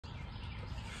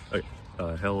Okay,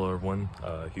 hello everyone,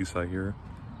 Hisai here.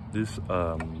 This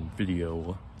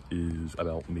video is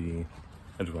about me.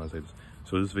 I just want to say this.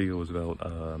 So this video is about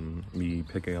me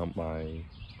picking up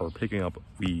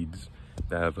weeds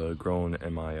that have grown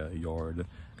in my yard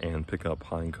and pick up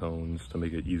pine cones to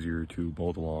make it easier to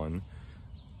mow the lawn.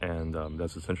 And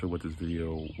that's essentially what this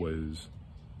video was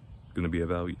going to be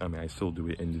about. I mean, I still do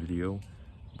it in the video,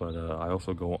 but I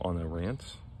also go on a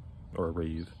rant or a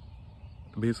rave,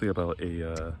 basically about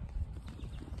a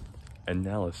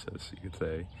analysis, you could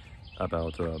say,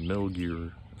 about Metal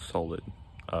Gear Solid,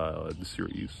 the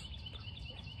series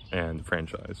and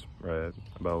franchise, right?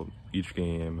 About each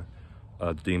game,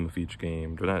 the theme of each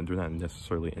game. They're not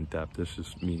necessarily in depth. It's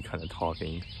just me kind of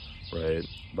talking, right?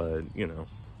 But you know,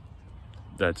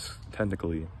 that's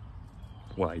technically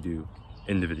what I do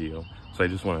in the video. So I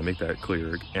just want to make that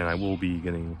clear, and I will be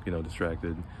getting, you know,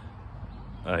 distracted,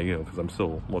 you know, because I'm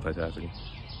still multitasking.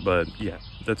 But yeah,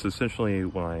 that's essentially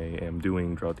what I am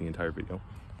doing throughout the entire video.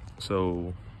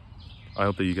 So I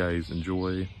hope that you guys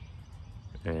enjoy,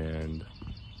 and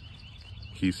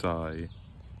Hisai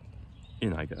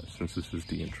in, I guess, since this is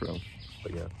the intro.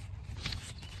 But yeah.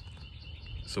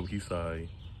 So Hisai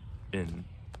in.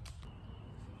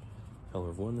 Hello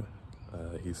everyone,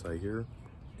 Hisai here,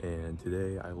 and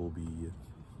today I will be,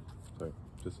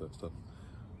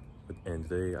 and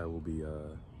today I will be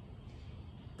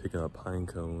picking up pine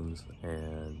cones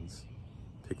and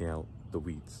picking out the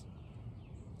weeds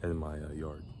in my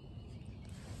yard.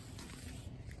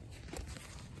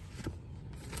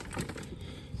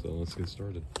 So let's get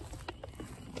started.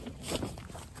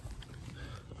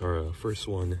 Our first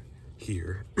one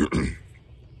here, you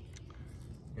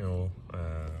know,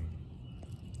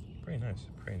 pretty nice,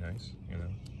 you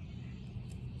know.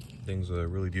 Things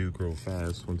really do grow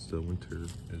fast once the winter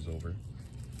is over.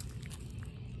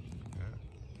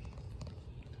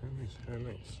 Kind of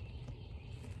nice.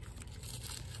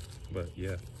 But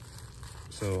yeah,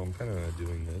 so I'm kind of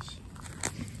doing this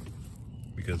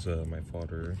because my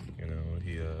father, you know,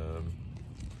 he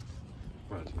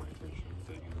brought it to my attention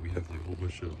that, you know, we have like a whole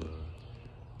bunch of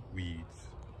weeds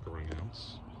growing out.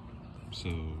 So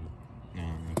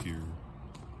if you're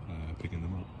picking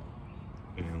them up,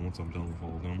 and once I'm done with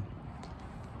all of them,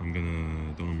 I'm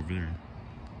gonna throw them over there.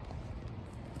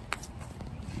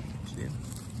 So yeah.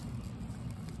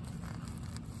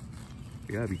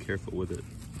 You gotta be careful with it,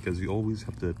 because you always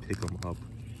have to pick them up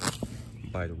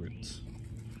by the roots.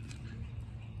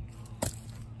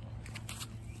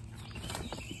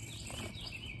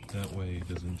 That way it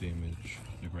doesn't damage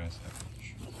the grass that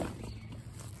much.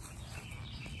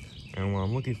 And what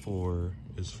I'm looking for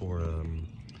is for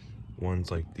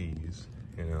ones like these,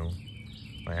 you know,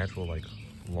 my actual like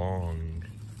long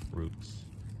roots,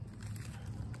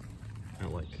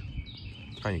 not like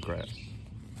tiny grass.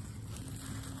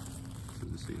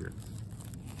 See here,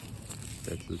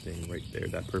 that's the thing right there,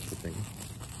 that purple thing,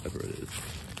 whatever it is.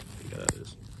 Yeah, that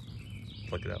is.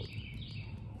 Pluck it out.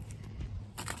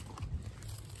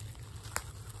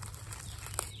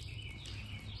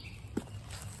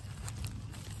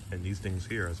 And these things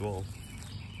here as well.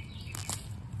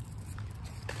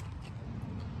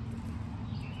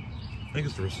 I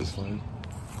think the rest is fine.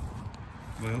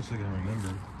 But I also gotta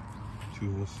remember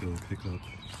to also pick up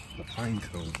the pine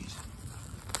cones.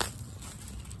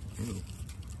 Ooh,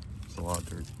 it's a lot of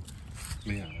dirt.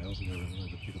 But yeah, I also gotta remember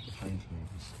to pick up the pine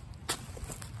cones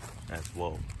as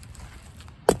well.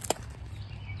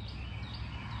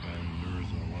 And there's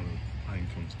a lot of pine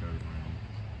cones scattered around.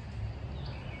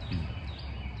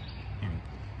 Alright,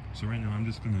 so right now I'm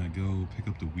just gonna go pick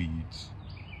up the weeds.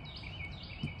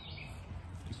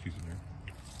 Excuse me there.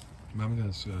 But I'm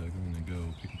gonna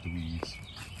go pick up the weeds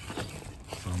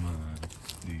from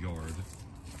the yard.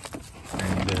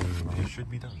 And then it should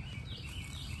be done.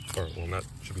 Or, well, not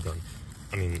should be done.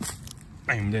 I mean,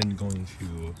 I am then going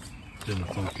to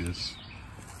focus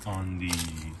on the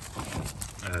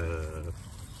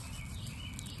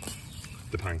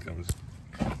pine cones.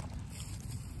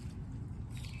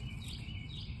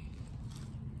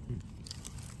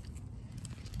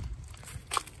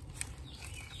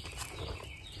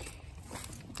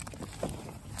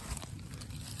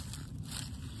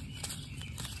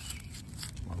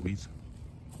 Weeds.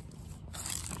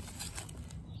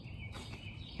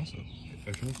 Also,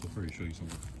 I should also probably show you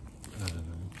something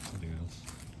else.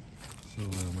 So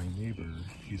my neighbor,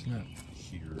 he's not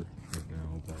here right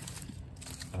now, but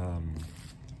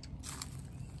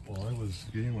while I was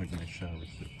getting like my shower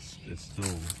fixed, it's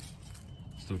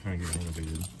still trying to get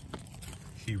renovated.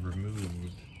 He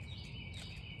removed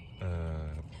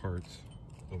part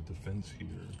of the fence here.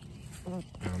 And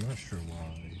I'm not sure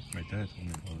why. My dad told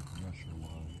me about it, I'm not sure why.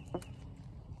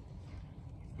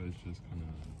 it's just kind of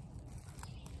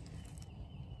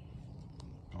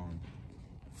gone.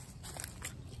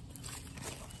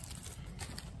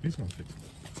 He's gonna fix it.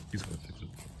 He's gonna fix it.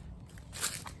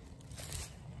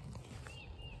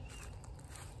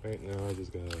 Right now, I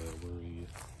just gotta worry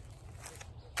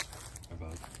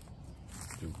about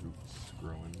the roots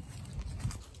growing.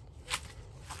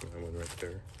 That one right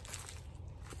there.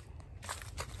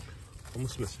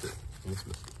 Almost missed it. Almost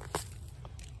missed it.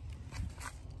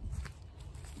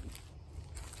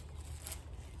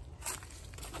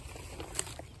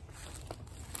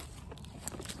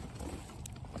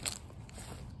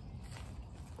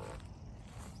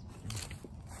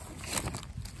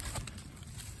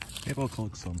 Maybe I'll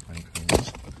collect some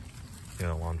PineCones. You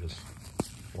know, while I'm just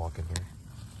walking here.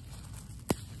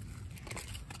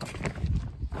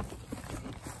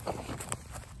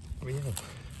 But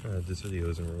yeah, this video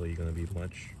isn't really going to be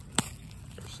much,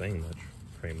 or saying much,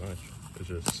 pretty much. It's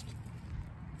just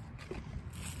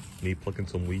me plucking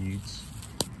some weeds.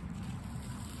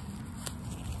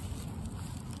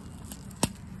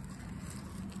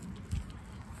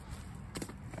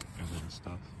 And other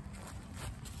stuff.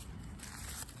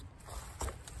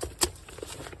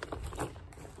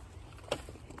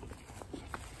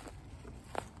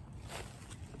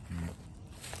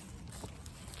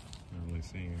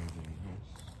 Seeing anything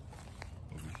else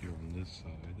over here on this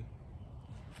side,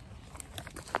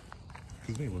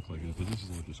 because they look like it, but this is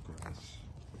all just grass.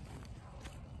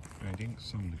 And I think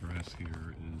some of the grass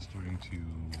here is starting to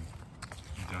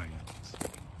die out,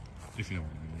 if you know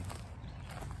what I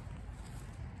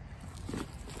mean.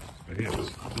 Right here,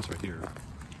 this right here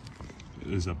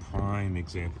is a prime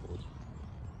example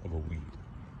of a weed.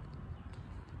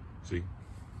 See,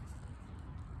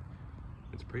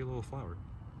 it's a pretty little flower.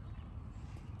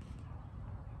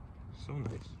 So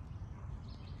nice.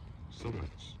 So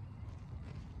nice.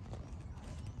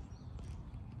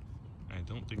 I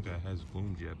don't think that has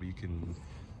bloomed yet, but you can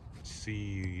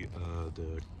see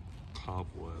the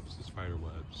cobwebs, the spider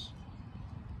webs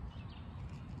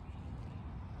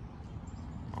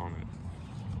on it.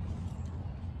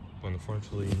 But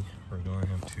unfortunately, we're going to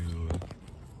have to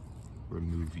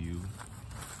remove you.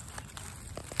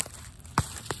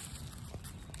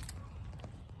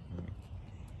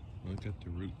 Look at the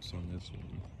roots on this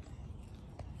one.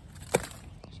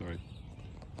 Sorry.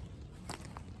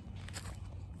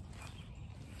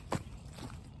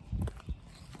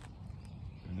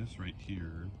 And this right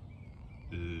here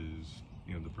is,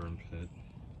 you know, the burn pit.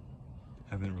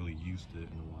 Haven't really used it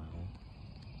in a while.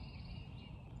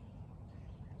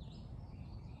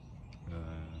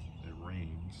 It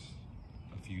rains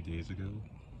a few days ago,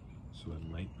 so it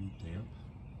might be damp.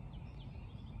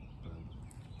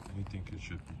 I think it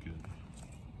should be good.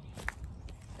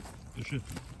 It should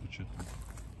be. It should be.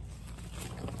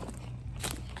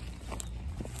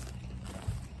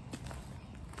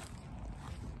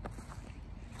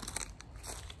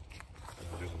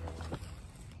 There's another one.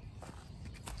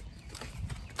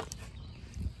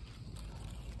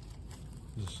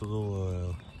 Just a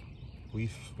little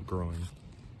leaf growing.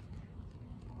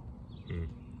 You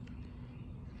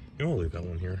know, I'll leave that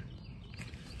one here.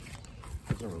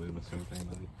 It's not really the same thing,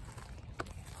 buddy.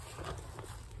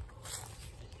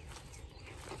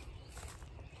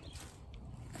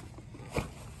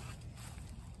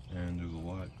 And there's a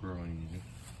lot growing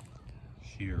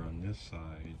here on this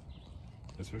side,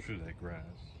 especially that grass.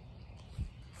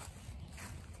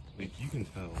 Like, you can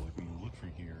tell, like, when you look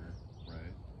from here,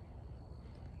 right?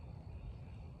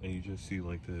 And you just see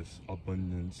like this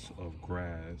abundance of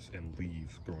grass and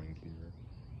leaves growing here.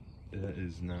 That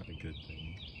is not a good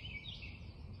thing.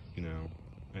 You know,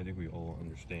 I think we all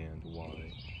understand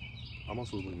why. I'm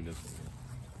also leaving this one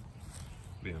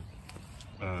here.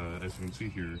 But yeah, as you can see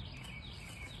here,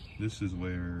 this is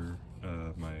where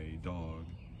my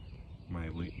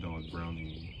late dog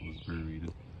Brownie was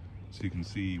buried. So you can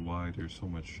see why there's so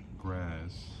much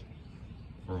grass,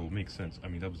 or it will make sense. I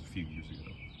mean, that was a few years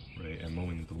ago, right? And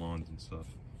mowing the lawns and stuff,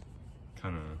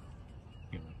 kind of,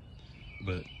 you know.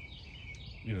 But,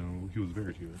 you know, he was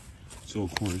buried here. So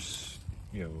of course,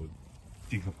 you know,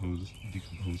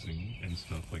 decomposing and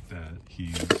stuff like that,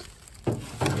 he's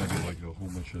gonna be like a whole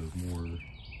bunch of more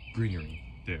greenery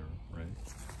there, right?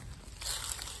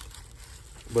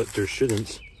 But there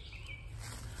shouldn't,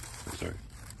 sorry,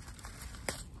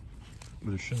 but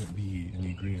there shouldn't be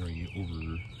any greenery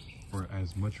over, or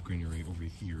as much greenery over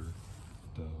here,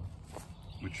 though,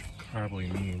 which probably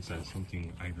means that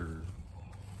something either,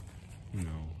 you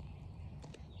know,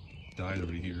 died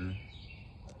over here,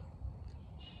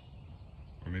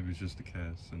 or maybe it's just the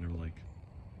cats and they're like,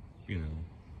 you know,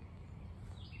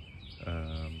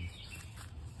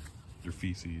 their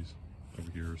feces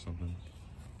over here or something.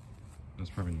 That's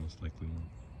probably the most likely one.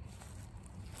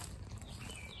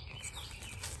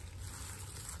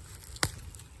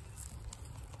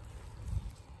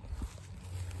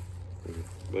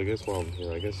 But I guess while I'm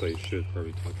here, I guess I should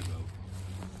probably talk about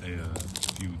a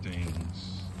few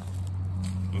things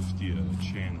of the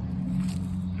channel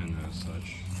and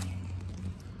such.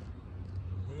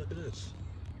 Oh, look at this.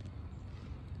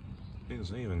 It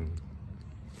isn't even.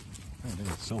 That thing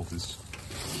itself is.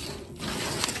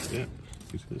 Yeah,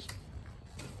 look at this.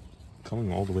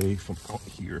 Coming all the way from out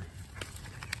here.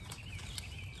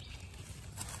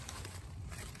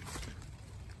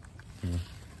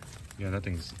 Yeah, that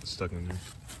thing's stuck in there.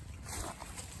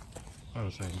 I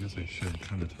was saying, I guess I should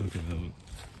kind of talk about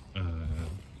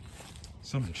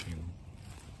some of the channel,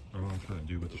 or what I'm trying to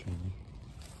do with the channel,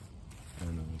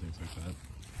 and things like that.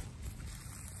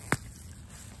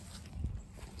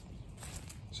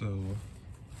 So,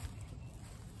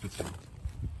 let's see.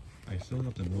 I still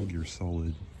have the Metal Gear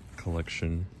Solid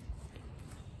collection,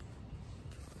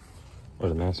 or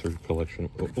the Master Collection,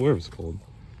 whatever it's called.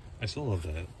 I still love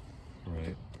that,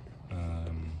 right?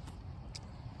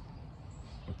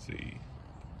 Let's see.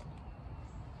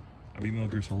 I beat Metal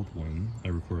Gear Solid 1, I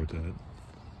recorded that,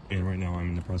 and right now I'm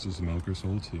in the process of Metal Gear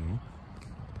Solid 2.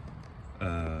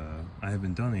 I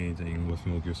haven't done anything with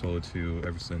Metal Gear Solid 2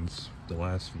 ever since the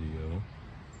last video,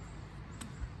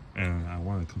 and I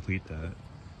want to complete that,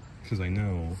 because I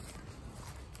know,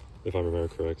 if I remember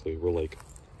correctly, we're like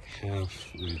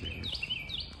halfway there,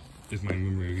 if my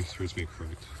memory serves me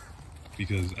correct,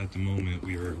 because at the moment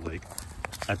we are like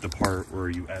at the part where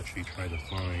you actually try to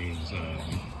find,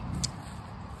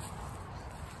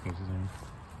 what's his name?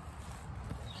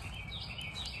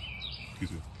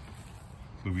 Excuse me.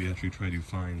 So we actually try to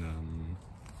find,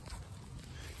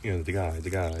 you know, the guy,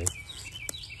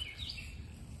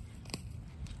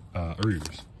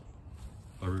 Urirs,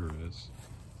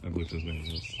 I believe his name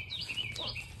is.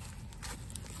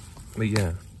 But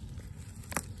yeah.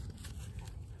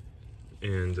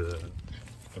 And,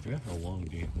 I forgot how long the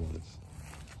game was.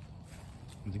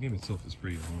 The game itself is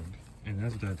pretty long. And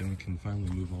after that, then we can finally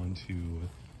move on to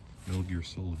Metal Gear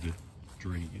Solid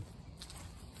 3.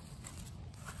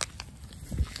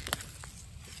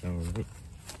 Oh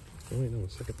wait, no,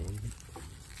 second one.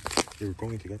 They were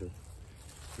going together.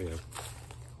 But yeah.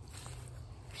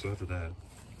 So after that,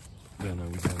 then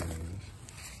we have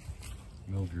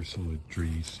Metal Gear Solid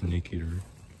 3 Snake Eater.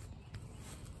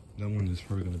 That one is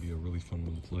probably going to be a really fun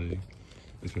one to play,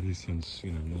 especially since,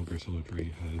 you know, Metal Gear Solid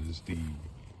 3 has the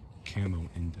camo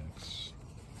index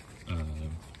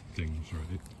things,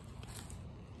 right?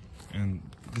 And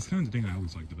this kind of thing I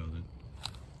always liked about it.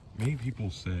 Many people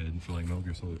said for like Metal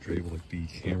Gear Solid 3, like the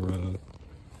camera,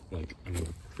 like I mean,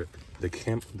 the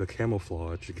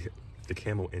camouflage, the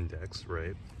camo index,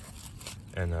 right,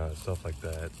 and stuff like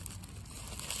that.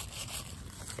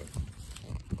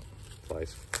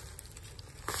 Flies.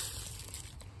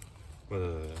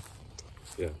 But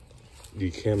yeah,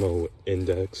 the camo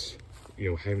index,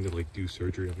 you know, having to like do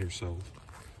surgery on yourself,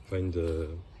 find the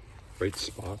right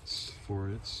spots for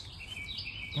it.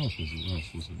 What else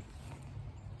was it?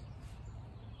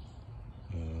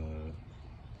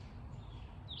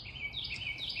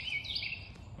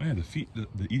 Oh yeah,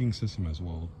 the eating system as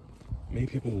well. Many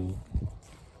people,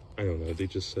 I don't know, they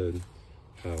just said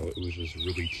how it was just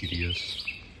really tedious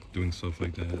doing stuff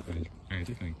like that. I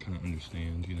think I kind of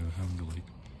understand, you know, having to like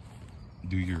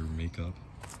do your makeup.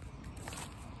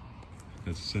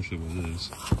 That's essentially what it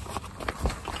is.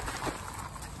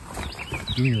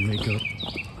 Doing your makeup,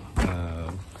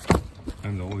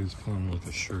 having to always put on like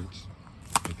a shirt,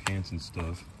 like pants and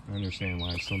stuff. I understand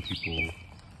why some people.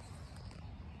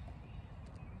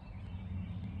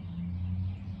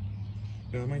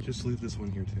 Yeah, I might just leave this one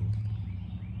here too.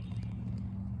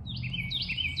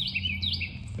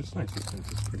 It's nice.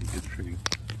 It's pretty good tree.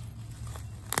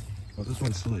 Well, this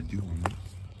one still had dew on it.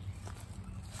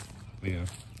 But yeah.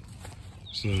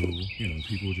 So, you know,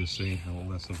 people just saying how all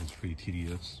that stuff was pretty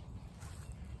tedious.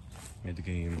 Made the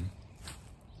game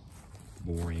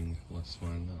boring, less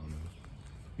fun, I don't know.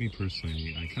 Me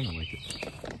personally, I kind of like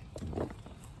it.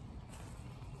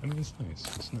 I mean, it's nice.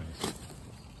 It's nice.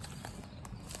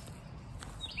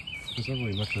 There's not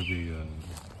really much of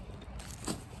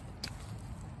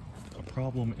a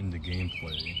problem in the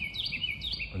gameplay,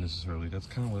 unnecessarily. That's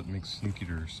kind of what makes Snake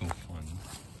Eater so fun,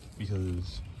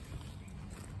 because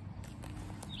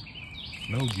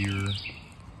Metal Gear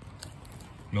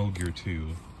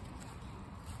 2,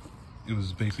 it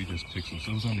was basically just pixels.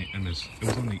 It was on the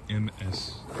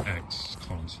MSX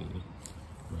console,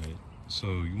 right? So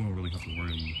you won't really have to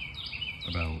worry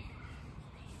about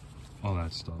all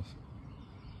that stuff.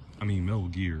 I mean, Metal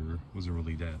Gear wasn't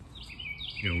really that,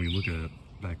 you know, when you look at it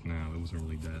back now, it wasn't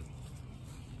really that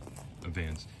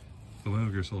advanced. But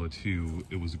Metal Gear Solid 2,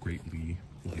 it was greatly,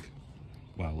 like,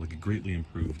 wow, like, greatly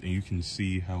improved. And you can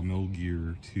see how Metal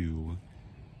Gear 2,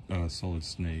 Solid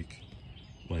Snake,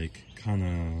 like,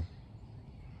 kinda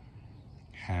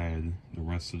had the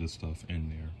rest of the stuff in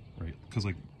there, right? Because,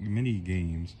 like, many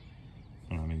games,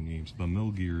 not many games, but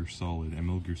Metal Gear Solid and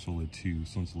Metal Gear Solid 2,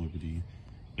 Sons of Liberty,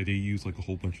 like, they used, like, a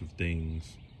whole bunch of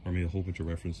things, or made a whole bunch of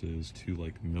references to,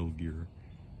 like, Metal Gear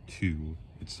 2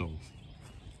 itself,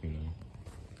 you know?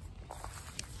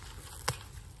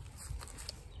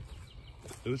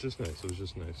 It was just nice, it was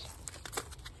just nice.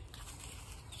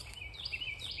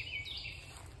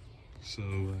 So,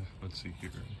 let's see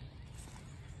here.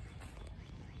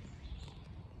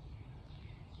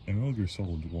 In Metal Gear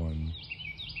Solid 1,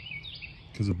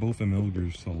 because of both Metal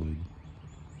Gear Solid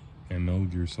and Metal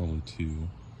Gear Solid 2,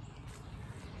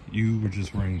 you were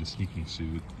just wearing the sneaking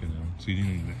suit, you know, so you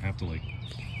didn't even have to, like,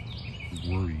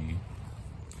 worry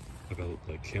about,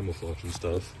 like, camouflage and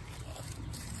stuff.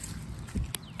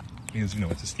 Because, you know,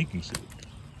 it's a sneaking suit.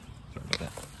 Sorry about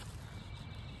that.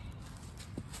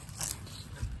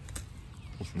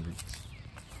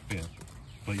 Yeah.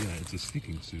 But yeah, it's a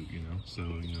sneaking suit, you know, so,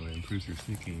 you know, it improves your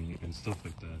sneaking and stuff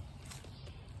like that.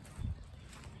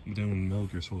 But then when Metal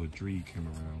Gear Solid 3 came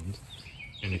around,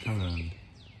 and it kind of,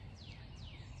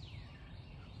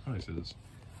 how do I say this?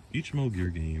 Each Metal Gear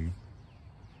game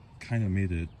kind of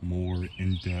made it more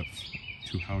in-depth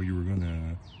to how you were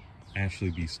gonna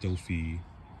actually be stealthy,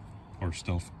 or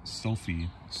stealthy,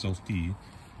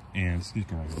 and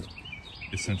sneak around,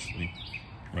 essentially,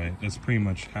 right? That's pretty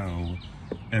much how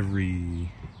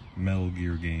every Metal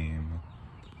Gear game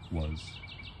was,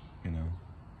 you know?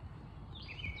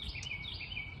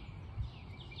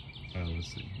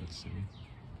 Let's see.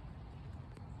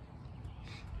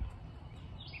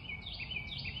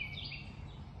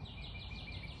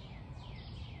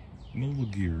 Metal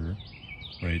Gear,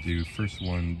 right, the first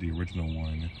one, the original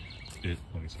one,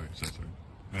 sorry.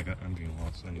 I'm getting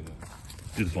lost. I need to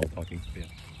do this while talking. Yeah.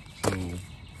 So,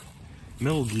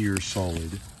 Metal Gear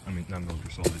Solid, not Metal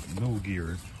Gear Solid, Metal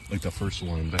Gear, like the first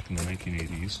one back in the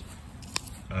 1980s,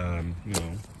 you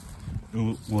know,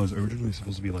 it was originally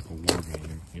supposed to be like a war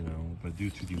game, you know, but due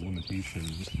to the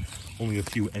limitations, only a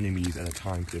few enemies at a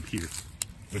time could appear,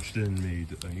 which then made,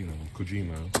 you know,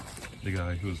 Kojima, the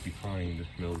guy who was behind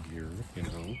Metal Gear, you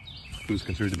know, who was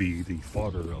considered to be the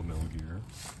father of Metal Gear,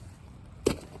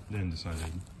 then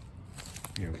decided,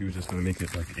 you know, he was just going to make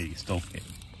it like a stealth game,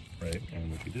 right?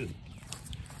 And which he did.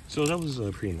 So that was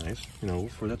pretty nice, you know,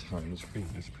 for that time. It was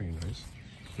pretty nice.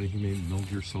 Then he made Metal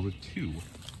Gear Solid 2,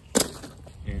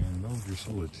 and Metal Gear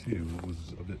Solid 2 was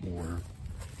a bit more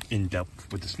in depth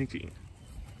with the sneaking.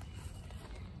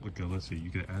 Like, let's say you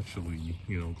could actually,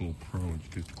 you know, go prone, you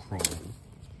could crawl,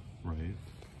 right?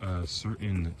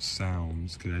 Certain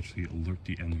sounds could actually alert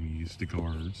the enemies, the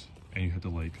guards, and you had to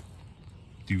like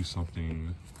do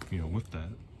something, you know, with that.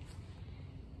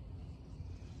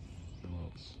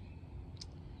 What else?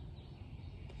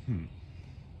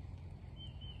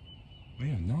 Oh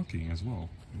yeah, knocking as well,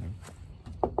 you know?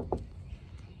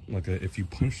 Like, if you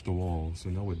punched the walls,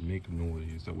 then that would make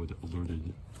noise that would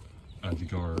alerted the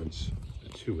guards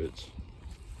to it.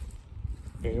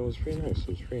 And it was pretty nice,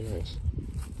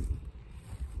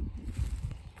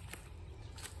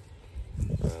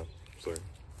 sorry,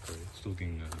 still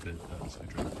getting a bit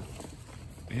sidetracked.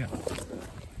 But yeah.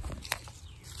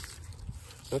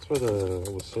 That's what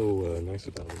was so nice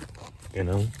about it, you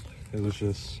know? It was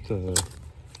just,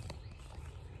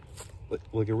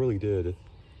 like it really did.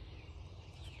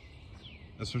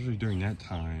 Especially during that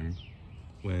time,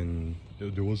 when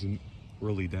there wasn't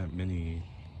really that many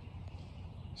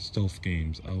stealth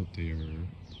games out there.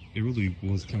 It really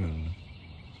was kind of,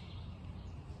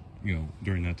 you know,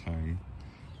 during that time,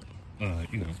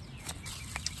 you know,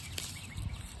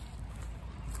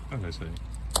 how can I say,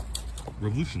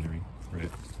 revolutionary,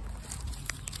 right?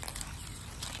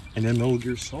 And then Metal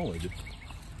Gear Solid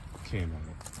came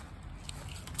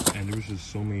out, and there was just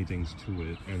so many things to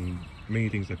it, and many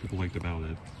things that people liked about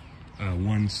it.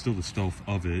 One, still the stealth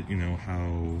of it, you know,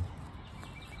 how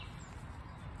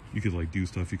you could like do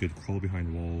stuff, you could crawl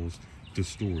behind walls, the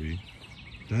story.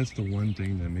 That's the one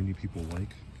thing that many people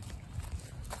like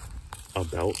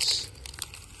about,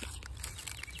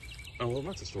 oh well,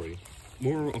 not the story,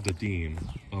 more of the theme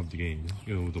of the game,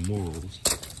 you know, the morals.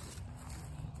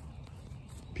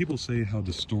 People say how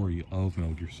the story of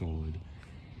Metal Gear Solid,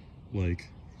 like,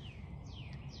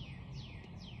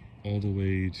 all the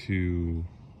way to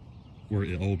where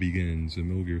it all begins in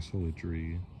Metal Gear Solid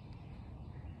 3,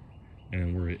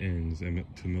 and where it ends, and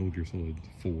to Metal Gear Solid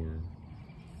 4,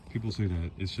 people say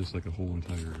that it's just like a whole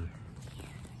entire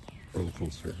roller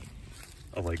coaster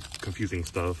of like confusing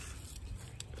stuff,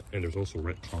 and there's also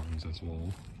retcons as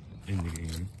well in the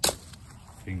game.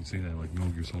 You can say that like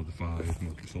Metal Gear Solid 5,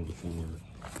 Metal Gear Solid 4.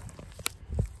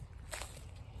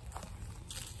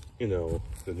 You know,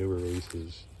 the newer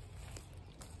releases.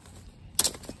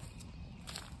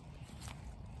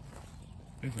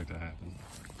 Things like that happen.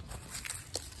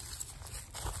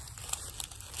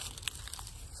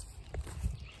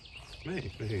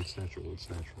 Hey, it's natural, it's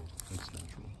natural, it's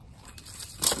natural.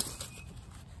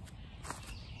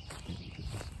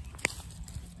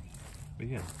 But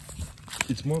yeah,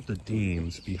 it's more of the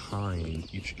themes behind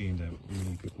each game that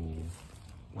many people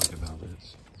like about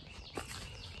it.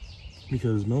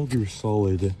 Because Metal Gear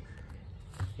Solid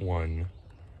 1,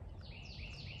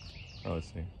 let's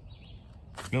see.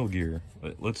 Metal Gear,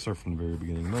 let's start from the very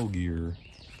beginning. Metal Gear,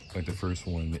 like the first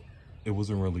one, it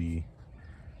wasn't really,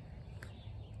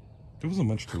 there wasn't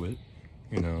much to it,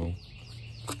 you know.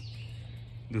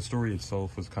 The story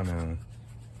itself was kind of,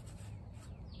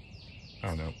 I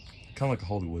don't know, kind of like a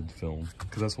Hollywood film,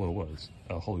 because that's what it was,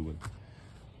 Hollywood.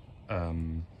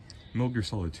 Metal Gear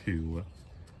Solid 2,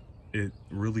 it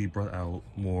really brought out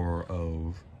more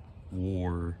of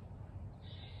war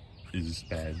is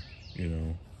bad, you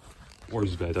know. War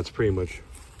is bad, that's pretty much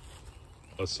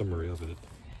a summary of it.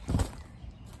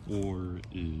 War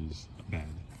is bad.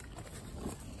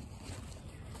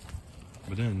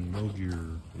 But then Metal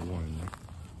Gear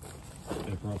 1,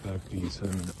 it brought back the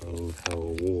sentiment of how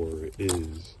war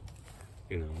is,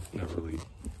 you know, not really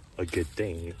a good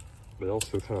thing, but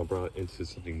also kind of brought into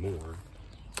something more.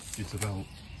 It's about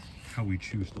how we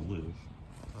choose to live,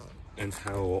 and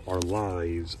how our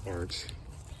lives aren't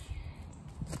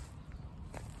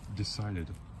decided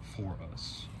for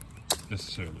us,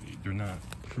 necessarily. They're not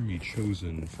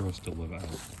pre-chosen for us to live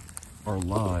out. Our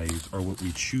lives are what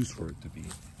we choose for it to be,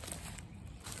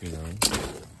 you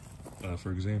know?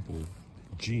 For example,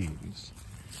 genes.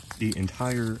 The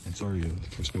entire, and sorry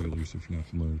for spoilers if you're not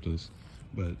familiar with this,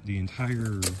 but the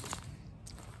entire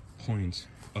point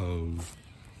of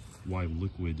why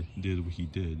Liquid did what he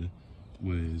did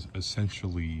was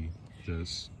essentially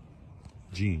just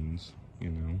genes, you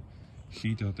know?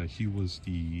 He thought that he was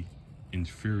the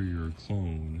inferior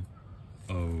clone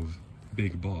of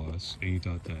Big Boss, and he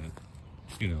thought that,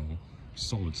 you know,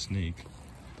 Solid Snake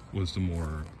was the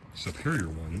more superior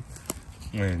one,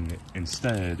 when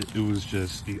instead it was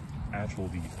just the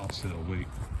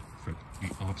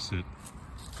opposite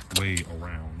way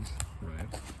around, right?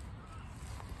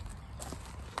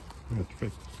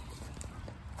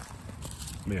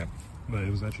 Yeah, but it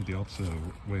was actually the opposite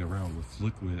way around, with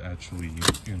Liquid actually,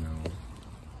 you know,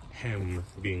 him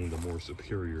being the more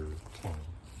superior clone.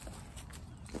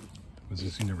 But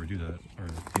since he never do that, or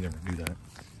he never knew that,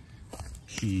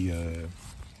 he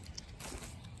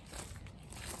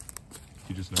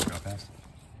just never got past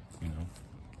it, you know?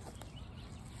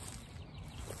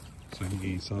 So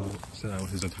he set out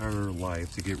his entire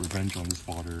life to get revenge on his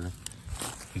father,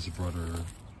 his brother,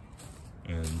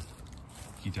 and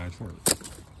he died for it.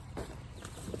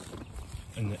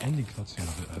 And the ending cutscene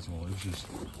of it as well, it was just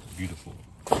beautiful.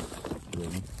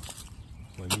 Really.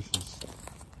 Like, this is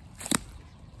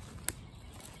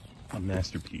a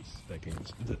masterpiece, that game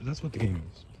is. That's what the game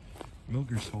is. Metal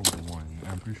Gear Solid 1, and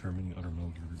I'm pretty sure many other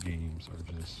Metal Gear games are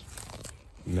just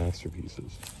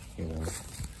masterpieces, you know.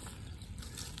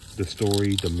 The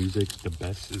story, the music, the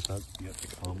best is not yet to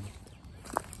come.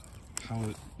 How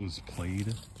it was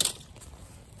played.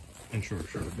 And sure,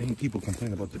 many people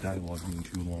complain about the dialogue being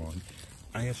too long.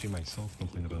 I actually myself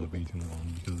complain about it being too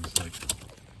long because, like,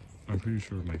 I'm pretty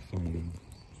sure my phone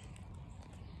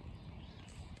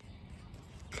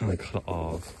kind of cut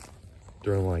off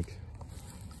during, like,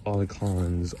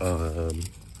 Khan's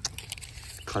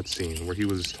cutscene where he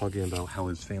was talking about how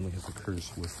his family has a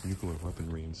curse with nuclear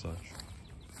weaponry and such.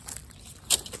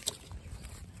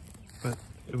 But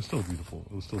it was still beautiful.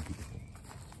 It was still beautiful.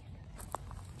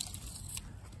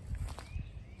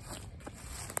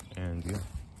 And yeah,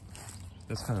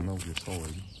 that's kind of Metal Gear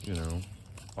Solid, you know.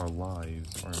 Our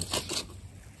lives aren't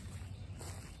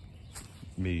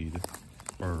made,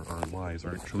 or our lives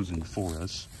aren't chosen for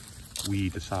us. We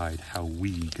decide how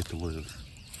we get to live.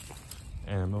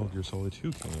 And Metal Gear Solid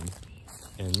 2 came,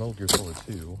 and Metal Gear Solid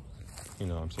 2, you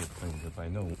know, I'm still playing it, but I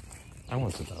know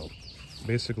what it's about.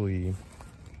 Basically,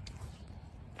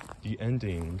 the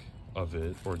ending of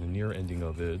it, or the near ending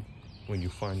of it, when you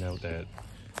find out that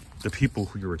the people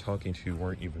who you were talking to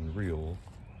weren't even real,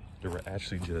 they were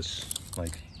actually just,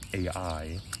 like,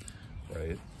 AI,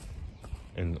 right?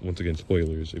 And once again,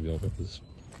 spoilers if you don't know this.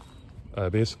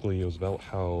 Basically, it was about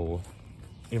how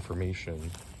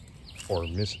information or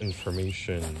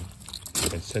misinformation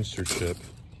and censorship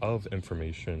of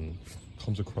information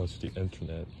comes across the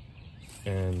internet.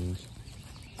 And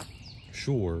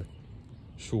sure,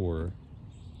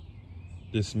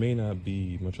 this may not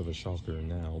be much of a shocker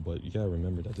now, but you gotta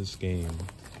remember that this game,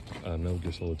 Metal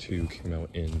Gear Solid 2, came out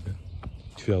in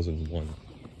 2001.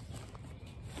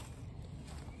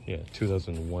 Yeah,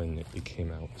 2001 it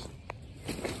came out.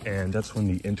 And that's when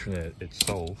the internet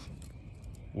itself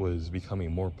was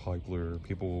becoming more popular.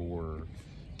 People were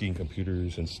getting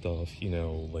computers and stuff, you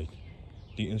know, like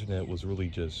the internet was really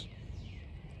just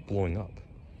blowing up,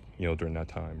 you know, during that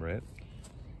time, right?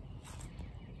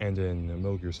 And then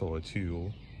Metal Gear Solid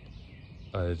 2,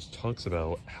 it talks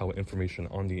about how information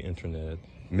on the internet,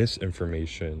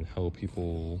 misinformation, how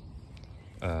people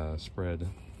spread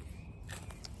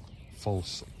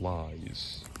false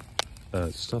lies,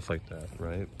 stuff like that,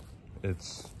 right?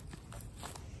 It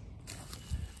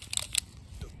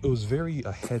was very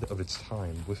ahead of its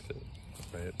time with it,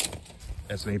 right?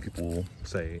 As many people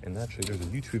say. And actually, there's a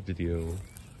YouTube video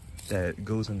that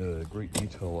goes into great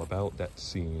detail about that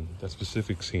scene, that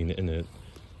specific scene in it,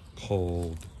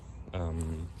 called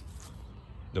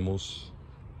the most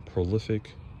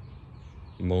prolific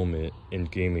moment in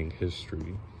gaming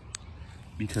history.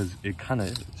 Because it kind of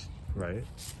is, right?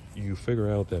 You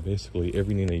figure out that basically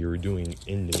everything that you were doing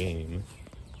in the game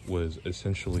was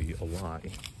essentially a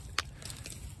lie.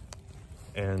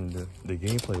 And the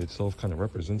gameplay itself kind of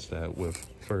represents that with,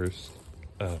 first,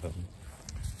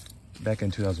 back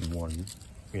in 2001,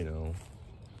 you know,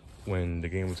 when the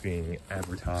game was getting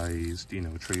advertised, you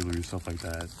know, trailers, stuff like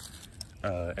that,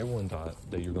 everyone thought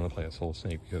that you were going to play as Solid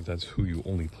Snake because that's who you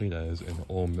only played as in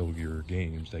all Metal Gear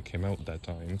games that came out at that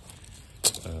time.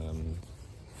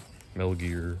 Metal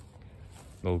Gear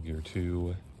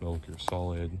 2, Metal Gear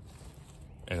Solid,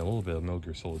 and a little bit of Metal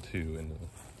Gear Solid 2 in the,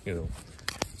 you know,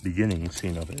 beginning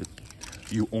scene of it.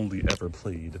 You only ever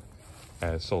played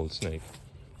as Solid Snake.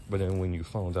 But then when you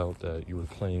found out that you were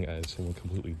playing as someone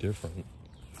completely different,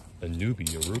 a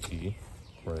newbie, a rookie,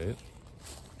 right?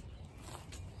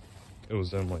 It was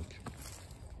then like,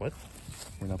 what?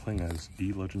 We're not playing as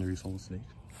the legendary Solid Snake?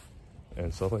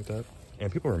 And stuff like that.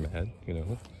 And people were mad, you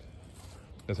know?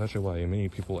 That's actually why many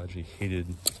people actually hated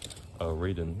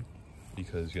Raiden,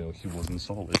 because, you know, he wasn't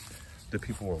solid. The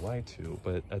people were lied to,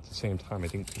 but at the same time, I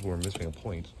think people were missing a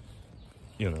point.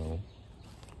 You know,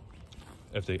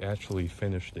 if they actually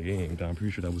finished the game, then I'm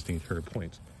pretty sure that was the entire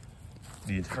point.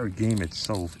 The entire game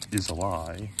itself is a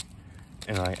lie,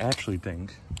 and I actually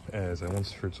think, as I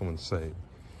once heard someone say,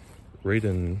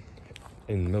 Raiden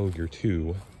in Metal Gear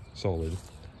 2 Solid,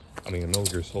 in Metal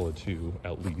Gear Solid 2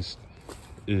 at least,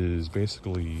 is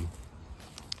basically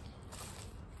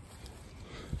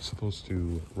supposed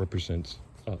to represent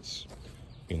us,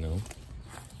 you know?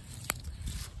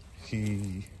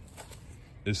 He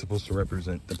is supposed to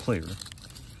represent the player,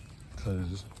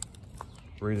 because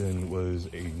Raiden was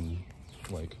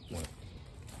what?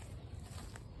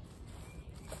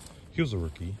 He was a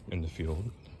rookie in the field,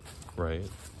 right?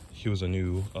 He was a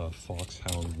new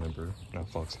Foxhound member, not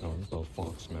Foxhound, but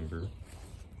Fox member.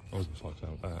 What was the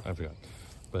Foxhound? I forgot.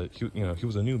 But he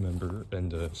was a new member in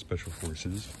the Special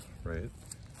Forces, right?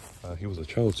 He was a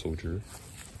child soldier.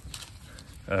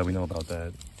 We know about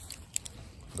that.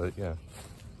 But yeah,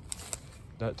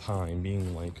 that time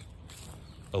being like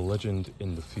a legend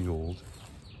in the field,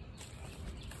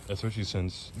 especially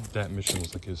since that mission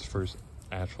was like his first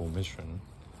actual mission,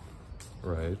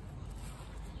 right?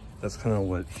 That's kind of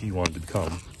what he wanted to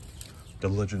become, the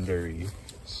legendary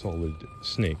Solid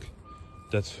Snake.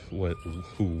 That's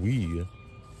who we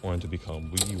wanted to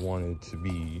become. We wanted to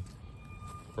be,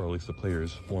 or at least the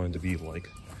players wanted to be like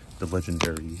the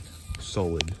legendary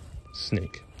Solid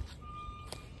Snake.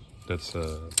 That's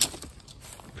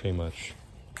pretty much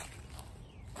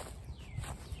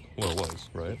what it was,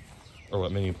 right? Or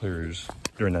what many players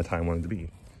during that time wanted to be.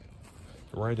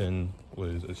 Raiden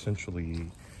was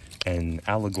essentially an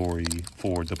allegory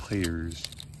for the players,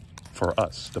 for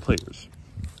us, the players.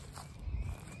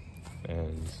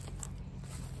 And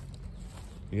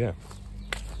yeah,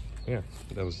 that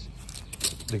was,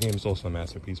 the game is also a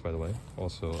masterpiece, by the way.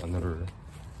 Also another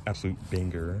absolute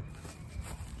banger,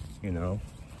 you know.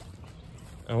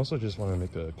 I also just want to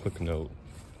make a quick note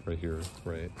right here,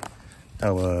 right?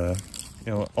 How, you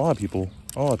know, a lot of people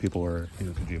are, you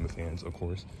know, Kojima fans, of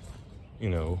course. You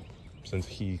know, since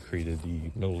he created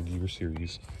the Metal Gear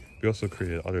series, we also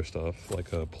created other stuff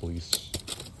like Police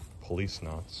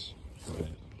Knots, right?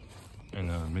 And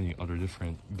many other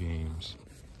different games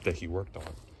that he worked on.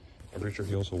 I'm pretty sure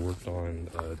he also worked on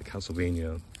the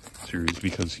Castlevania series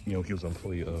because, you know, he was an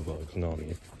employee of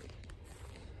Konami.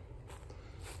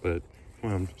 But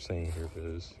what I'm saying here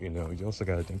is, you know, you also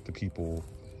gotta thank the people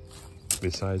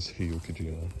besides Hideo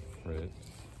Kojima, right?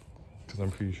 Because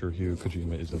I'm pretty sure Hideo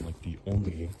Kojima isn't like the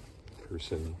only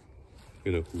person,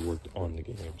 you know, who worked on the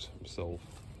games himself.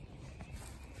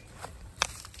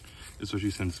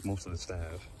 Especially since most of the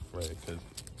staff, right? Because,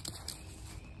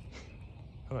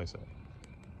 how do I say it?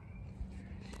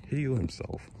 Hideo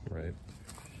himself, right?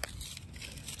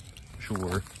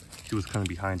 Sure, he was kind of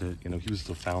behind it, you know, he was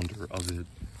the founder of it.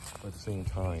 But at the same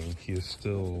time, he is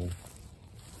still,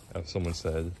 as someone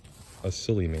said, a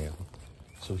silly man.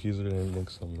 So he's gonna make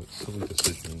some silly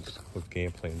decisions with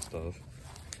gameplay and stuff.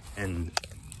 And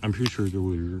I'm pretty sure there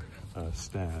were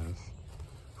staff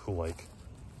who, like,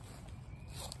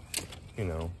 you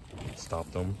know,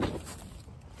 stopped them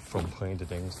from playing the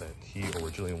things that he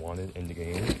originally wanted in the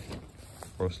game.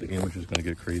 Or else the game was just gonna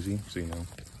get crazy. So, you know,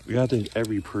 we gotta thank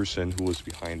every person who was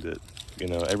behind it. You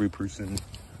know, every person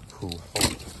who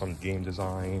helped from game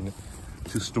design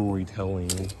to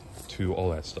storytelling to all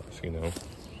that stuff, you know.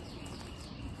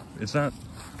 It's not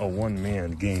a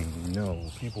one-man game,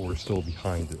 no. People were still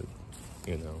behind it,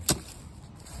 you know.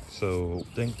 So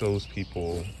thank those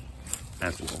people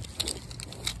as well.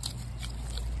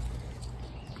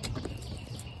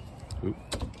 Oop.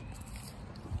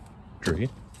 3,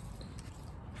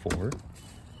 4,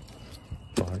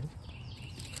 5,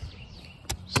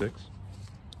 6,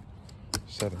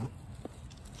 7,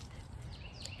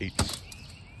 8,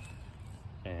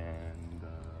 and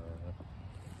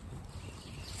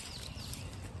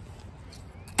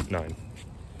 9,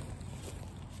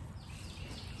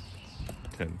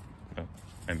 10. Oh,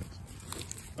 I missed.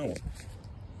 Oh well.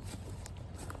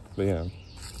 But yeah,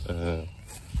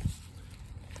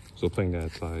 so putting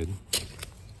that aside,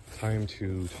 time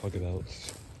to talk about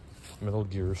Metal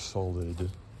Gear Solid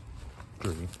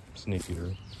 3, Snake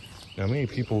Eater. Now, many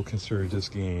people consider this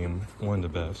game one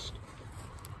of the best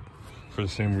for the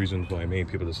same reasons why many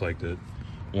people disliked it.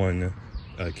 One,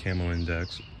 camo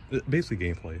index, basically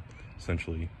gameplay,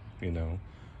 essentially, you know.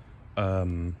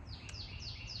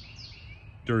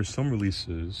 There are some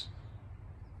releases,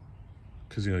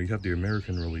 because, you know, you have the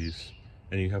American release,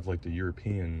 and you have, like, the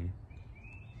European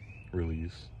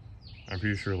release. I'm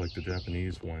pretty sure, like, the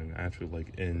Japanese one, actually,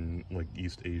 like, in, like,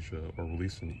 East Asia, or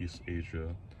released in East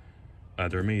Asia.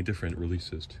 There are many different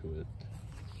releases to it,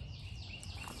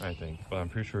 I think, but I'm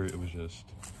pretty sure it was just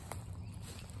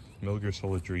Metal Gear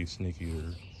Solid 3 Snake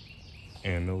Eater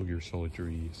and Metal Gear Solid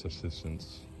 3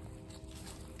 Subsistence.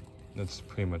 That's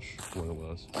pretty much what it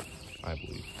was, I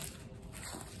believe.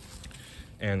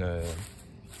 And I'm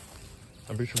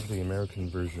pretty sure for the American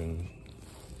version,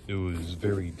 it was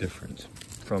very different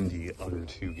from the other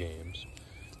two games,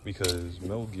 because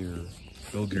Metal Gear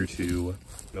 2,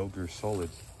 Metal Gear Solid,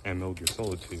 and Metal Gear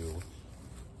Solid 2,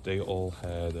 they all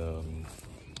had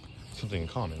something in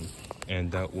common,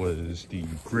 and that was the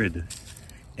grid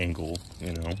angle,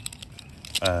 you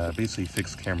know, basically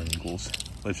fixed camera angles,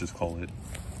 let's just call it.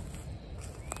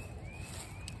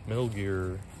 Metal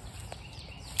Gear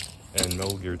and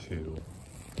Metal Gear 2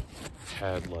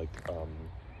 had, like,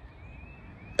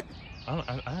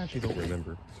 I actually don't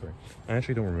remember, sorry. I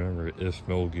actually don't remember if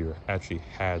Metal Gear actually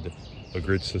had a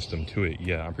grid system to it.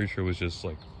 Yeah, I'm pretty sure it was just,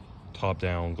 like, top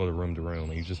down, go to room,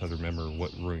 and you just have to remember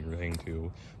what room you're heading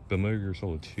to. But Metal Gear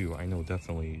Solid 2, I know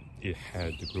definitely it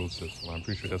had the grid system. I'm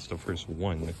pretty sure that's the first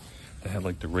one that had,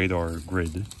 like, the radar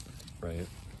grid, right?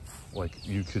 Like,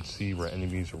 you could see where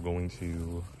enemies were going to,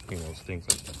 you know, things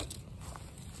like that.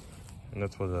 And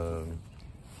that's what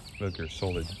Metal Gear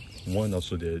Solid 1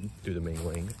 also did, do the main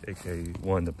link, aka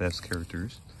one of the best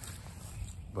characters.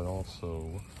 But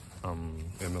also, in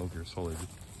Metal Gear Solid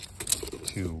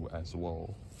 2 as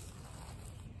well,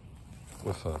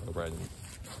 with Raiden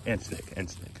and Snake.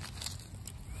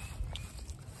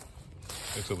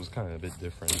 Except it was kind of a bit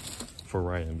different for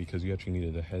Raiden because you actually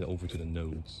needed to head over to the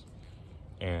nodes,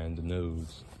 and the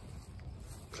nodes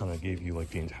kind of gave you, like,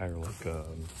 the entire, like,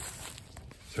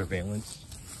 surveillance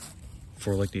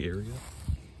for, like, the area.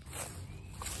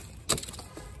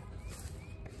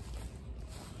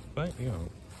 But, you know,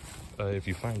 if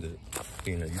you find it,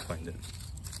 you know, you find it.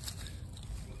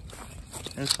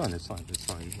 And it's fun. Like,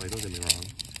 don't get me wrong.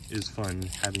 It's fun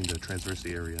having to traverse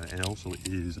the area, and also it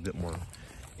is a bit more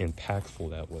impactful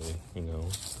that way, you know?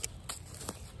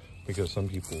 Because some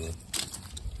people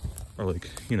are like,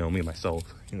 you know, me, myself,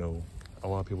 you know, a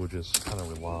lot of people just kind of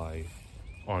rely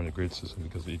on the grid system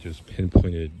because it just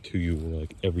pinpointed to you where,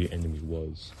 like, every enemy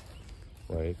was,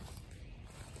 right?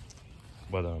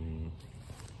 But,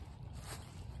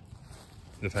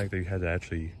 the fact that you had to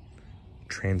actually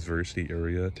transverse the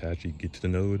area to actually get to the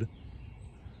node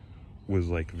was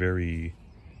like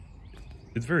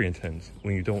it's very intense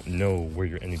when you don't know where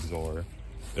your enemies are,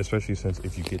 especially since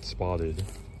if you get spotted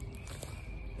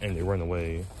and they run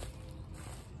away.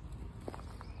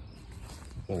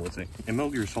 Well, let's see. In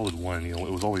Metal Gear Solid 1, you know,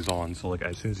 it was always on, so like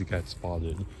as soon as you got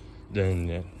spotted,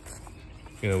 then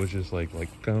you know, it was just like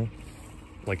you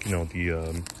know,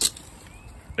 the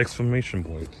exclamation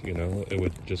point, you know, it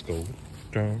would just go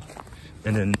down,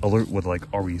 and then alert would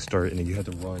like already start, and then you had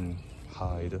to run,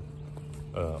 hide,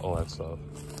 all that stuff.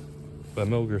 But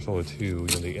Metal Gear Solid 2, you know,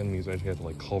 the enemies actually had to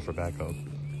like call for backup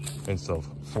and stuff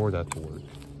for that to work.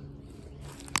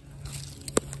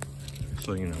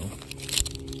 So, you know,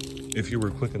 if you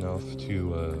were quick enough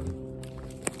to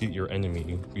get your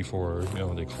enemy before, you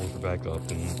know, they call for backup,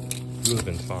 then you would have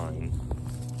been fine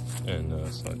and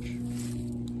such.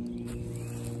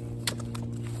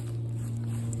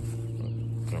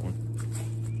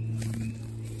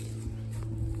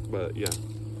 But yeah,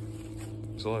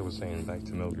 so like I was saying, back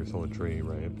to Metal Gear Solid 3,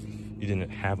 right? You didn't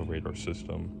have a radar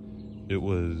system. It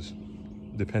was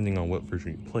depending on what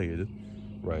version you played,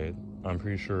 right? I'm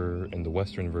pretty sure in the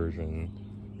Western version,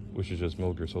 which is just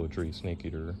Metal Gear Solid 3 Snake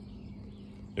Eater,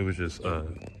 it was just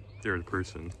third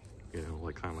person, you know,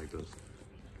 like kind of like this.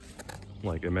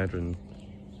 Like imagine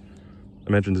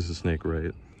this is Snake,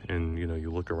 right? And you know,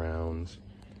 you look around,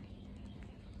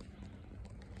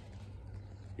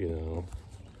 you know,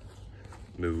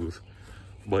 move.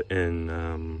 But in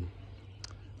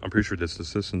I'm pretty sure this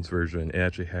Assistance version, it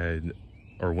actually had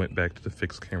or went back to the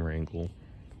fixed camera angle,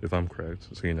 if I'm correct.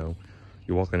 So you know,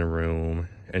 you walk in a room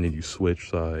and then you switch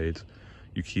sides,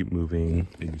 you keep moving,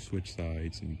 then you switch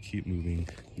sides, and you keep moving,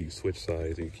 and you switch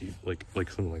sides, and you keep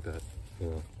like something like that, you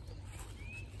know.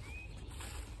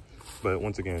 But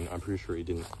once again, I'm pretty sure it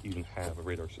didn't even have a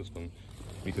radar system,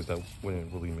 because that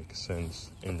wouldn't really make sense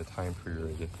in the time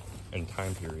period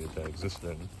that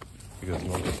existed in, because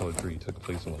Metal Gear Solid 3 took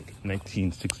place in like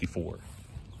 1964.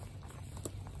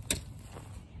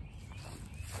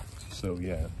 So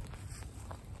yeah,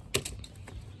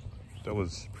 that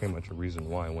was pretty much a reason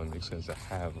why it wouldn't make sense to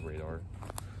have a radar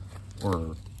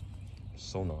or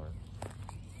sonar,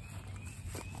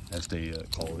 as they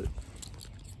call it.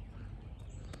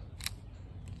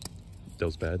 That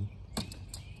was bad.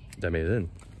 That made it in.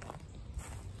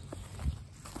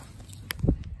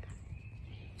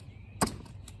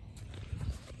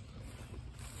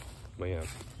 But yeah.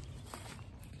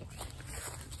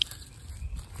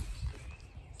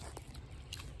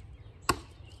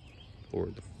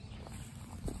 Lord.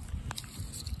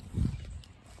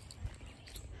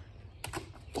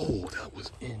 Oh, that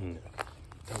was in.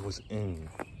 That was in.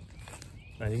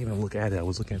 I didn't even look at it. I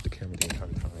was looking at the camera the entire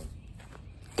time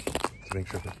to make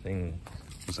sure the thing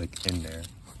was like in there.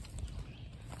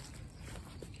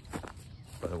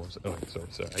 But I was. Oh,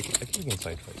 sorry. I can't even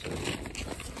sidetrack.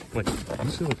 Like,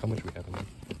 you see like how much we have in there.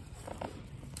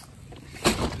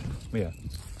 But yeah.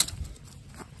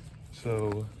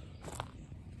 So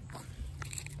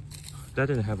that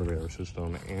didn't have a radar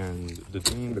system, and the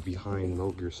theme behind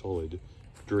Metal Gear Solid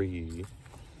 3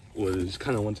 was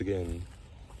kind of, once again,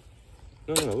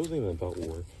 no, it wasn't even about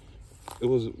war. It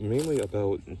was mainly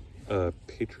about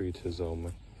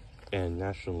patriotism and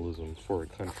nationalism for a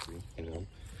country, you know?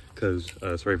 Because,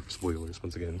 sorry for spoilers,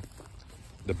 once again.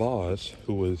 The boss,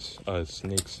 who was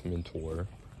Snake's mentor,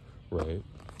 right?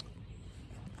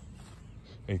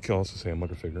 And you can also say a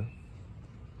mother figure.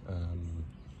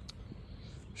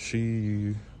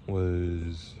 She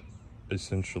was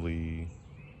essentially,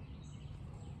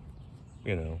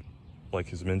 you know, like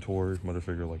his mentor, mother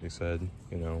figure, like I said,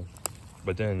 you know.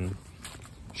 But then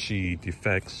she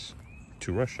defects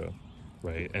to Russia,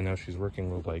 right? And now she's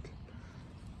working with like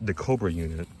the Cobra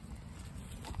unit.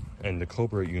 And the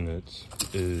Cobra units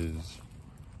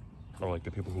are like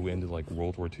the people who ended like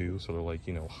World War II, so they're like,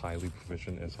 you know, highly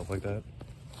proficient and stuff like that.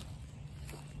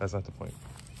 That's not the point.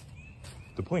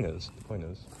 The point is,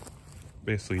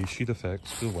 basically she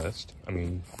defects to the west, I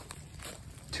mean,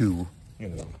 to, you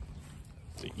know,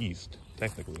 the east,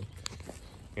 technically,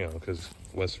 you know, because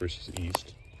west versus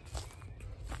east,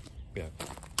 yeah,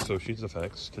 so she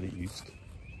defects to the east,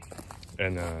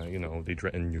 and, you know, they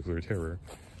threaten nuclear terror,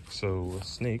 so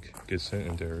Snake gets sent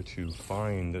in there to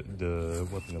find the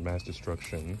weapon of mass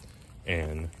destruction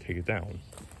and take it down.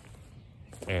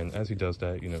 And as he does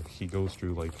that, you know, he goes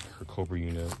through like her Cobra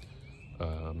unit,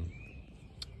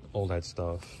 all that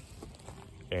stuff,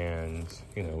 and,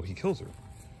 you know, he kills her.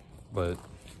 But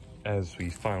as we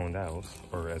find out,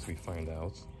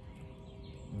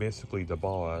 basically the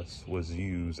boss was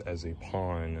used as a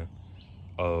pawn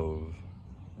of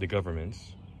the government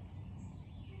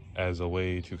as a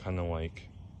way to kind of like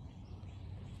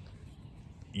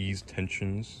ease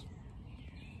tensions,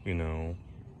 you know,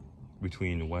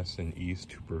 between West and East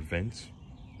to prevent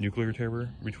nuclear terror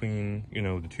between, you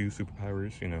know, the two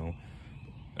superpowers, you know,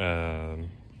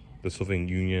 the Soviet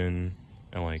Union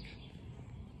and like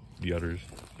the others.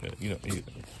 You know,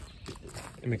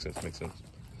 it makes sense,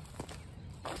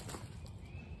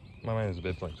 My mind is a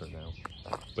bit blank right now.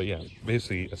 But yeah,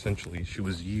 basically, essentially, she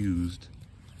was used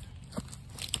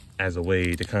as a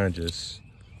way to kind of just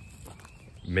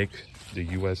make the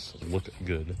US look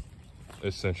good,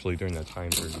 essentially, during that time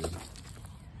period.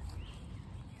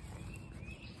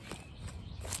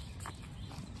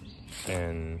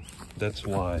 And that's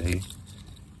why,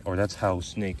 or that's how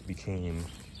Snake became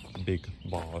Big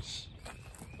Boss,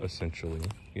 essentially,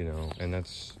 you know, and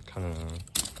that's kind of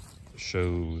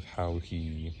shows how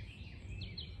he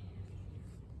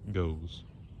goes,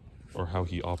 or how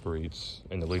he operates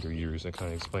in the later years, and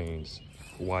kind of explains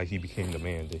why he became the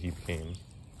man that he became.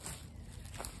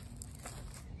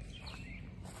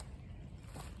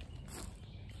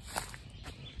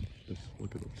 Just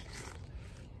look at it.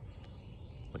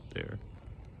 Like there.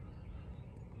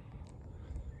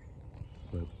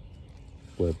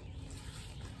 Web.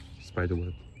 Spider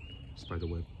web. Spider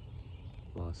web.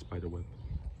 Spider web.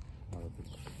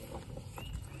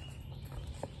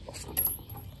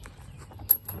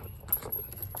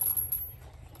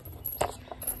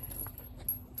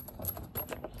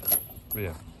 But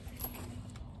yeah.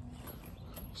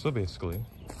 So basically,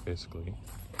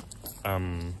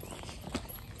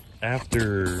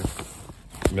 after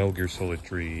Metal Gear Solid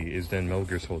 3 is then Metal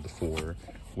Gear Solid 4,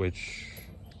 which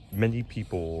many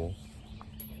people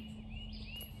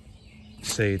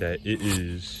say that it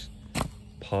is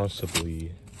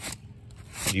possibly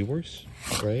the worst,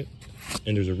 right?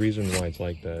 And there's a reason why it's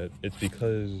like that. It's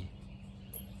because...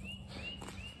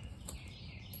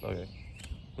 Okay,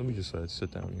 let me just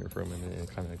sit down here for a minute and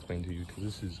kind of explain to you, because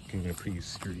this is getting pretty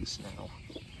serious now.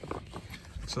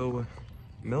 So,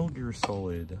 Metal Gear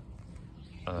Solid...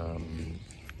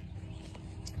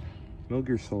 Metal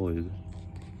Gear Solid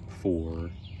 4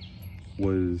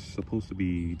 was supposed to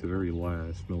be the very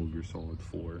last Metal Gear Solid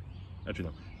 4. Actually,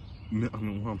 no. I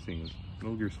mean, what I'm saying is,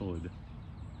 Metal Gear Solid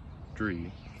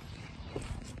 3,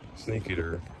 Snake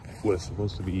Eater, was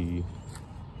supposed to be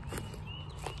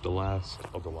the last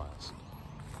of the last.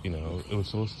 You know, it was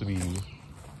supposed to be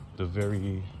the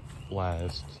very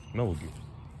last Metal Gear.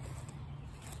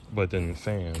 But then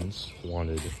fans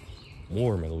wanted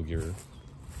more Metal Gear.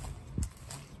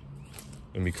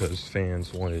 And because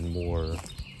fans wanted more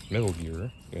Metal Gear,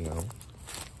 you know,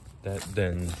 that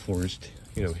then forced,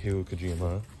 you know, Hideo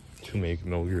Kojima to make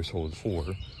Metal Gear Solid 4,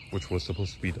 which was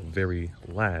supposed to be the very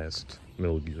last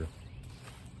Metal Gear.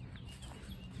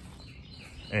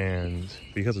 And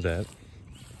because of that,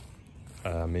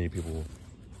 many people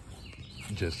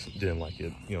just didn't like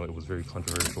it. You know, it was very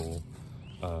controversial.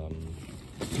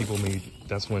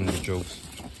 That's when the jokes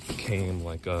came,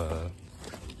 like, there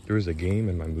was a game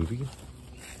in my movie,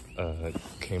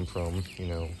 came from, you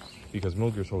know, because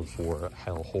Metal Gear Solid 4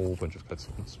 had a whole bunch of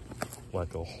cutscenes,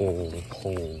 like a whole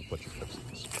bunch of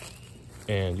cutscenes,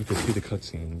 and you could see the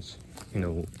cutscenes, you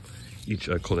know, each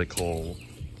they call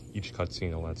each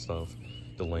cutscene, all that stuff,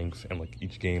 the length, and like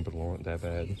each game, but they weren't that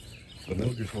bad. But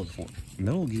Metal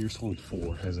Gear Solid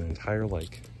 4 has an entire,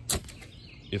 like,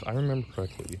 if I remember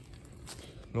correctly,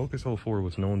 Metal Gear Solid 4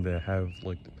 was known to have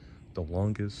like the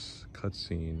longest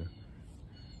cutscene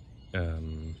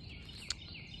in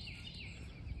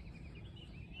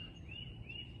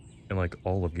like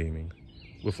all of gaming,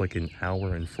 with like an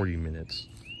hour and 40 minutes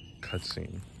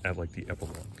cutscene at like the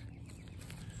epilogue.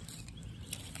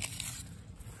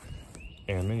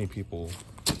 And many people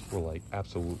were like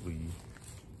absolutely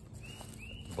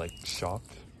like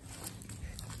shocked,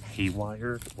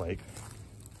 haywire. Like,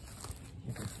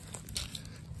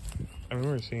 I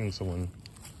remember seeing someone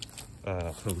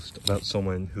post about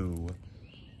someone who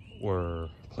were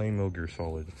playing Metal Gear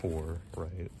Solid 4,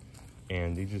 right?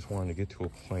 And they just wanted to get to a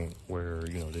point where,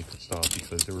 you know, they could stop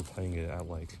because they were playing it at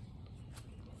like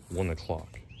 1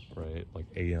 o'clock, right? Like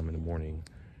AM in the morning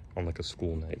on like a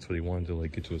school night. So they wanted to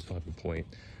like get to a stopping point.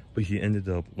 But he ended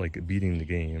up like beating the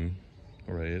game,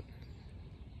 right?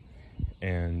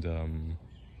 And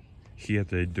he had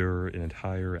to endure an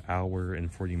entire hour and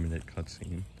 40-minute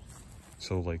cutscene.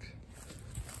 So like,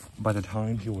 by the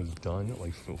time he was done,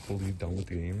 like fully done with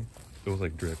the game, it was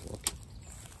like 3 o'clock.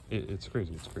 It's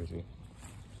crazy, it's crazy.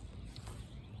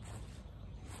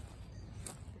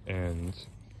 And,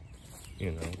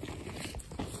 you know,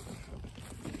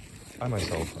 I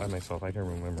myself, I can't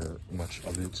remember much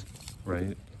of it,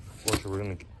 right? We're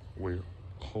gonna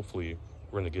hopefully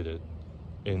we're gonna get it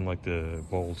in like the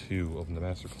Vol 2 of the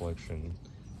Master Collection,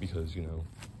 because you know,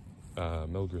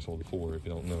 Metal Gear Solid 4, if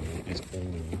you don't know, is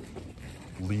only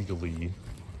legally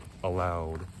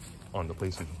allowed on the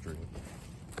PlayStation 3.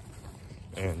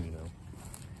 And you know,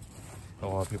 a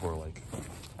lot of people are like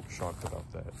shocked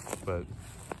about that, but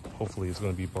hopefully it's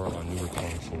going to be brought on newer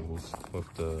consoles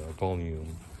with the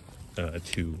Volume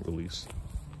 2 release.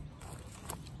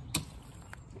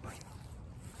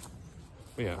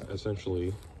 But yeah,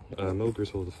 essentially, Metal Gear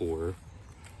Solid 4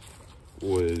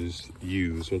 was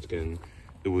used, once again,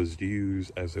 it was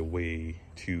used as a way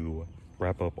to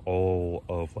wrap up all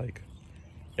of like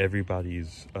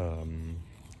everybody's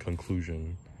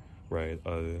conclusion, right?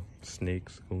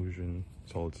 Snake's conclusion,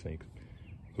 Solid Snake,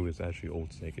 who is actually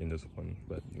Old Snake in this one,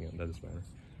 but you know, that doesn't matter.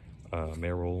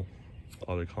 Meryl,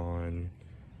 Otacon,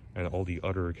 and all the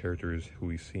other characters who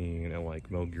we've seen in like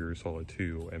Metal Gear Solid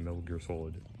 2 and Metal Gear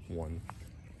Solid 1.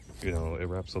 You know, it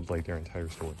wraps up like their entire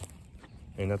story.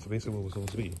 And that's basically what it was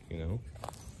supposed to be, you know?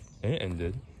 And it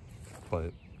ended,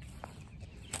 but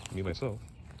me myself,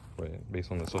 right,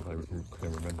 based on the stuff I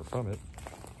can remember from it,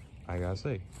 I gotta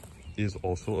say, it is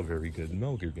also a very good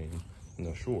Metal Gear game.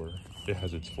 Now sure, it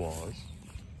has its flaws.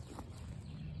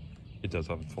 It does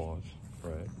have its flaws,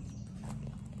 right?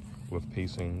 With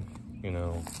pacing, you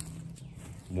know,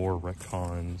 more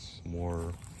retcons,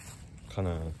 more kind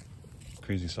of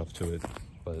crazy stuff to it,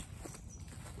 but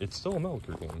it's still a Metal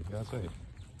Gear game, you gotta say.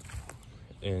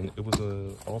 And it was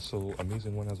a also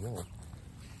amazing one as well.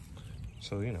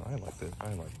 So, you know, I liked it.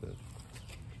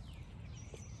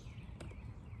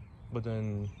 But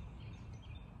then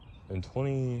in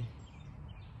 2020,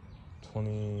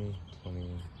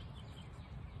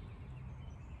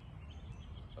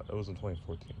 it was in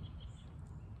 2014. It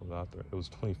was out there. It was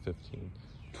 2015.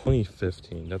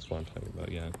 2015, that's what I'm talking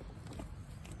about, yeah.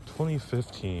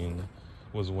 2015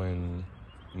 was when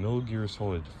Metal Gear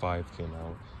Solid 5 came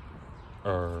out.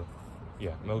 Or,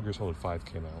 yeah, Metal Gear Solid 5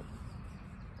 came out.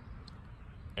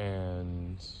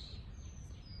 And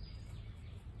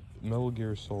Metal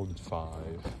Gear Solid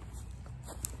 5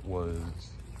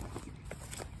 was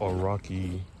a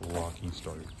rocky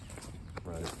start,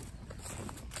 right?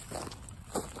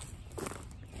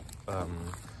 How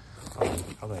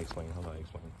do I explain?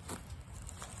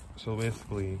 So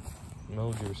basically,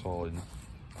 Metal Gear Solid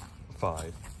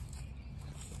 5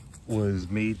 was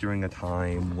made during a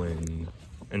time when,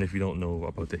 and if you don't know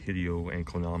about the Hideo and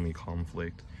Konami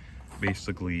conflict,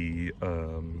 basically,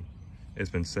 it's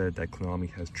been said that Konami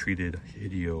has treated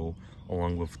Hideo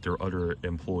along with their other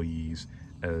employees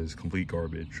as complete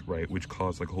garbage, right? Which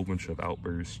caused like a whole bunch of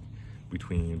outbursts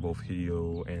between both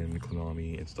Hideo and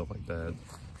Konami and stuff like that,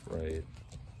 right?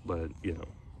 But, you know,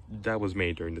 that was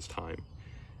made during this time.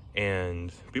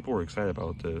 And people were excited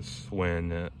about this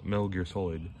when Metal Gear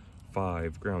Solid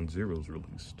 5 Ground Zeroes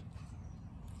released.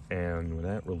 And when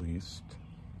that released,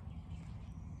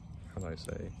 how do I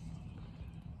say?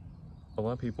 A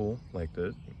lot of people liked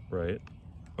it, right?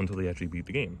 Until they actually beat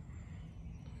the game.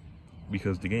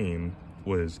 Because the game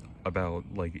was about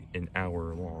like an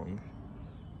hour long.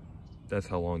 That's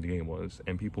how long the game was.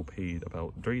 And people paid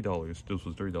about $30. This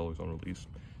was $30 on release.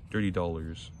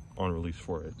 $30 on release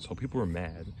for it. So people were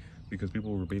mad because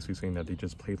people were basically saying that they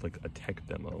just played like a tech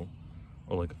demo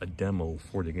or like a demo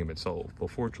for the game itself.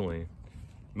 But fortunately,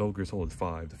 Metal Gear Solid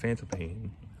 5, The Phantom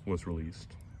Pain, was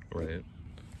released, right?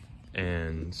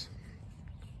 And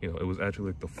you know, it was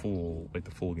actually like the full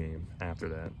game after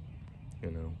that, you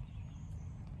know.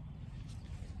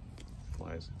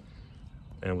 Flies.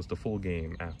 And it was the full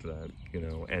game after that, you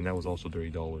know, and that was also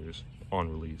 $30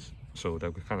 on release. So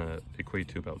that would kind of equate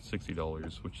to about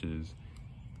 $60, which is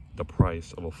the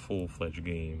price of a full-fledged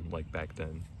game like back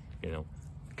then, you know.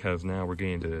 Because now we're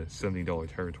getting to $70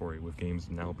 territory with games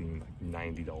now being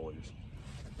like $90.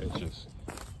 It's just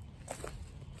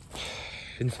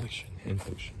inflation.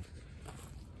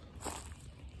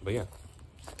 But yeah,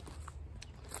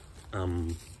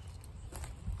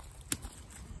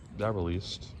 that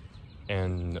released,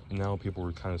 and now people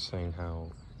were kind of saying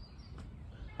how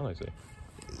do I say?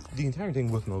 The entire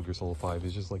thing with Metal Gear Solid 5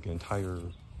 is just like an entire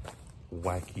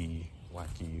wacky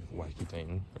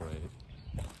thing, right?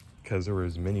 Because there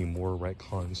was many more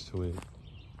retcons to it,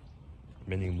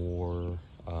 many more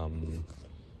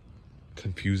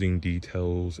confusing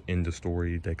details in the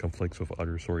story that conflicts with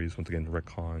other stories, once again,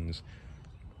 retcons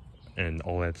and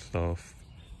all that stuff.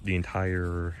 The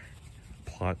entire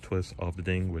plot twist of the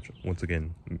thing, which once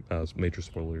again, major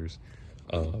spoilers,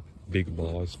 Big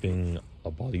Boss being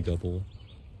a body double,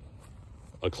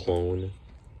 a clone,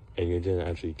 and you didn't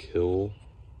actually kill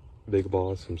Big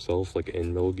Boss himself like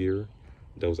in Metal Gear,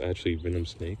 that was actually Venom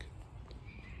Snake.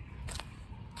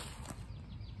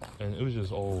 And it was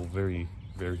just all very,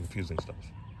 very confusing stuff.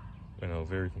 You know,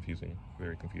 very confusing,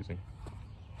 very confusing.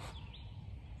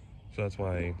 So that's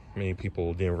why many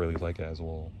people didn't really like it as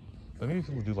well. But many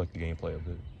people do like the gameplay of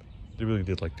it. They really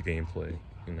did like the gameplay,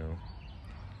 you know,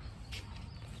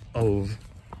 of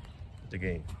the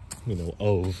game, you know,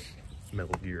 of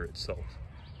Metal Gear itself.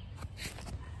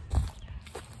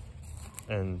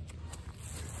 And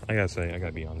I gotta say, I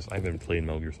gotta be honest, I haven't played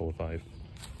Metal Gear Solid 5.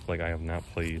 Like, I have not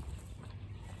played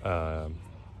Metal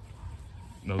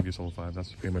Gear Solid 5.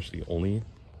 That's pretty much the only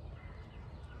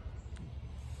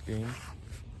game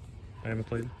I haven't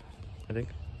played, I think.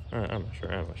 I'm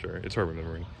not sure. It's hard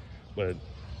remembering. But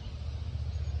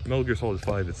Metal Gear Solid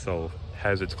 5 itself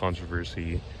has its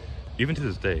controversy, even to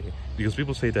this day, because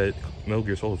people say that Metal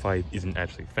Gear Solid 5 isn't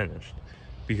actually finished.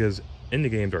 Because in the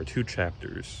game, there are 2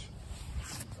 chapters.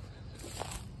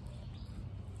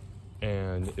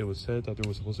 And it was said that there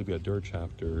was supposed to be a 3rd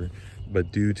chapter,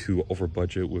 but due to over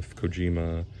budget with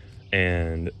Kojima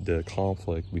and the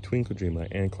conflict between Kojima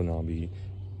and Konami,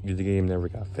 the game never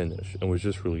got finished and was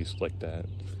just released like that.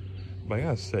 But I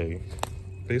gotta say,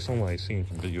 based on what I've seen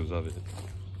from videos of it,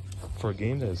 for a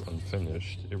game that is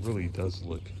unfinished, it really does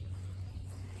look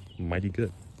mighty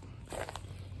good.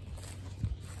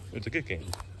 It's a good game.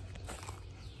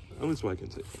 At least what I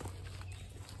can say.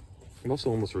 I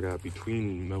also almost forgot,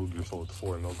 between Metal Gear Solid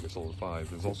 4 and Metal Gear Solid 5,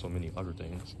 there's also many other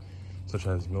things, such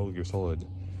as Metal Gear Solid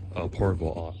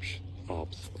Portable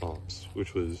Ops,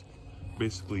 which was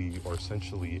basically, or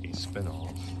essentially, a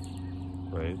spin-off,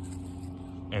 right?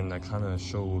 And that kind of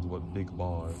showed what Big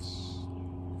Boss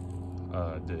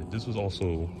did. This was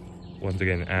also, once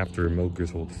again, after Metal Gear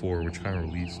Solid 4, which kind of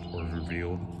released or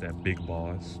revealed that Big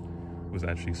Boss was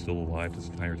actually still alive this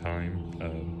entire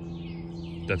time.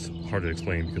 That's hard to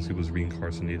explain because he was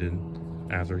reincarnated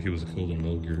after he was killed in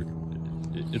Metal Gear.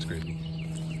 It's crazy.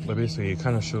 But basically, it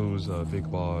kind of shows Big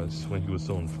Boss when he was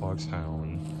still in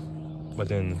Foxhound. But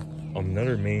then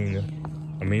another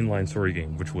mainline story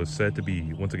game, which was said to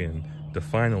be, once again, the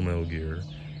final Metal Gear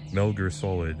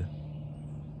Solid.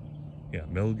 Yeah,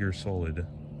 Metal Gear Solid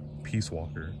Peace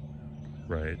Walker,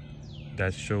 right?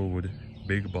 That showed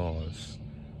Big Boss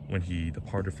when he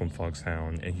departed from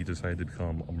Foxhound and he decided to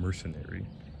become a mercenary,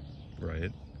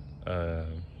 right?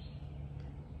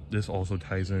 This also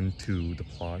ties into the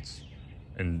plots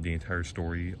and the entire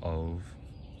story of,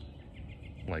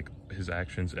 like, his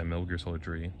actions at Metal Gear Solid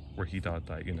 3, where he thought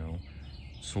that, you know,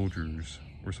 soldiers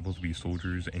were supposed to be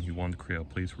soldiers and he wanted to create a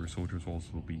place where soldiers will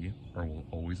also be, or will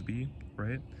always be,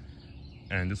 right?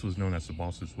 And this was known as the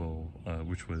boss as well,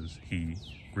 which was he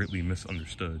greatly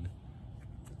misunderstood.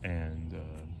 And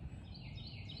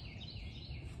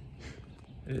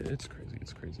it's crazy.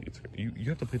 You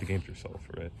have to play the games yourself,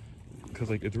 right? Because,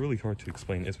 like, it's really hard to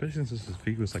explain, especially since this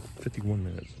video is like 51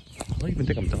 minutes. I don't even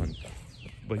think I'm done.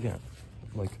 But yeah,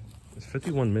 like, it's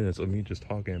 51 minutes of me just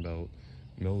talking about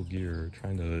Metal Gear,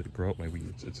 trying to grow out my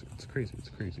weeds. It's crazy.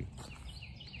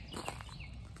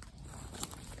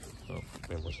 Oh,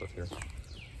 we have more stuff here.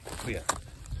 But yeah.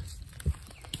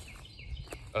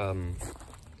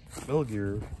 Metal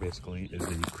Gear basically is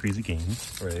a crazy game,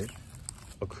 right?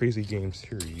 A crazy game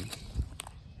series.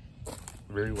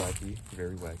 Very wacky,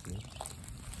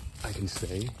 I can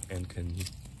say and can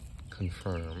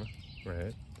confirm,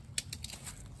 right?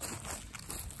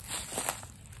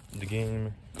 The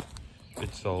game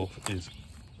itself is,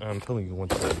 I'm telling you one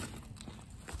thing,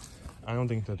 I don't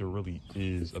think that there really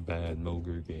is a bad Metal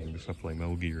Gear game except for, like,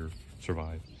 Metal Gear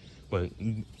Survive. But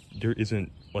there isn't,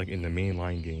 like, in the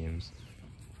mainline games,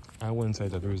 I wouldn't say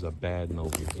that there is a bad Metal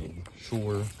Gear game.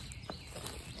 Sure,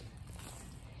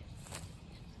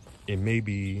 it may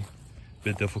be a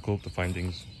bit difficult to find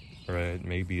things, right? It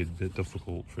may be a bit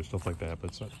difficult for stuff like that,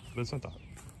 but it's not that.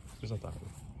 It's not that.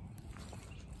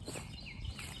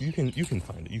 You can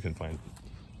find it,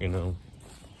 you know.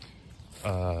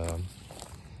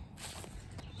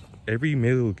 Every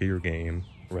Metal Gear game,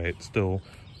 right, it's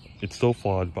still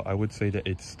flawed, but I would say that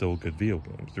it's still good video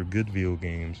games. They're good video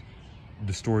games.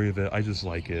 The story of it, I just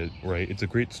like it, right? It's a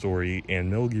great story,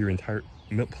 and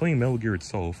playing Metal Gear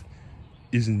itself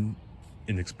isn't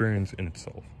an experience in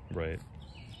itself, right?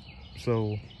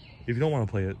 So if you don't want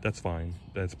to play it, that's fine.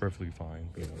 That's perfectly fine,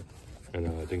 you know,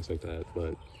 and things like that.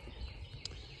 But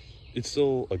it's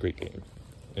still a great game,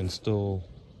 and still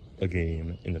a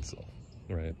game in itself,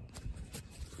 right?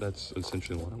 That's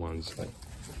essentially what I wanted to say.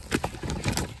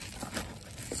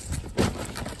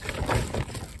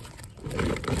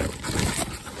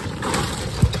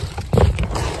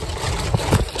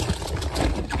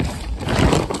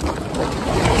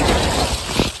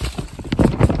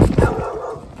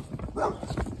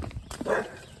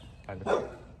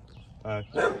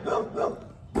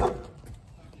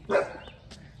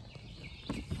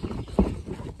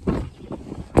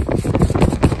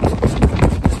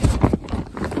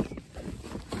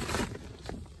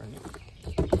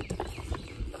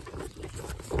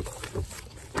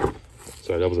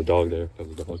 was a dog there. That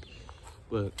was a dog.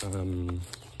 But,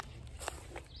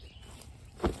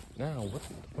 now, what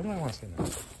do I want to say now?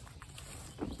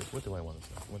 What do I want to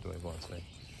say? What do I want to say?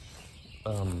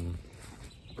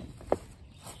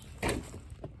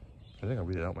 I think I'll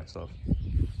read it out myself.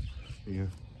 Yeah.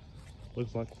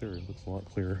 Looks a lot clearer. Looks a lot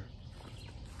clearer.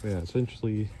 Yeah,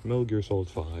 essentially, Metal Gear Solid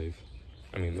 5.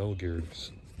 I mean, Metal Gear,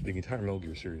 the entire Metal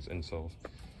Gear series in itself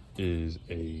is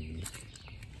a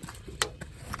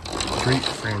great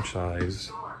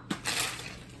franchise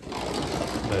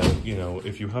that, you know,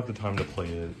 if you have the time to play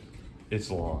it, it's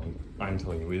long. I'm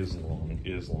telling you, it is long.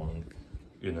 It is long,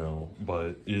 you know,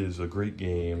 but it is a great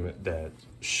game that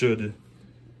should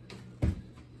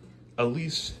at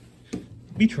least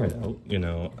be tried out, you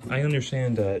know. I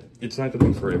understand that it's not going to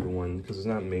be for everyone because it's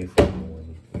not made for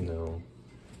everyone, you know,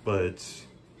 but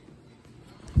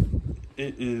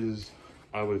it is,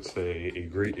 I would say, a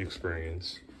great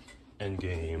experience and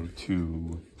game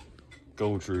to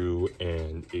go through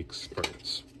and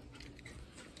experience.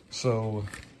 So,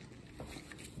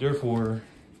 therefore,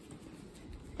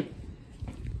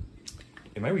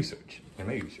 in my research,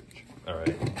 all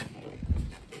right.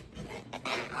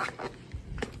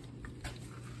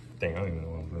 Dang, I don't even know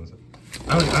what I'm going to say.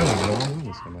 I don't even know what I'm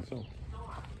going to say myself.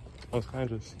 I was kind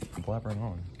of just blabbering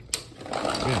on.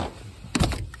 Yeah.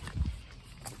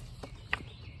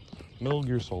 Metal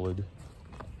Gear Solid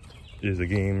is a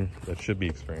game that should be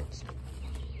experienced,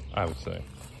 I would say.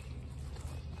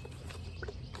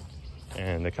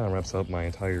 And that kind of wraps up my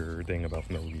entire thing about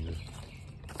Metal Gear.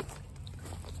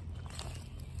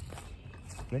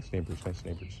 Nice neighbors, nice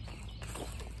neighbors.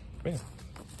 But yeah.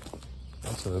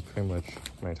 That's pretty much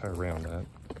my entire round on that.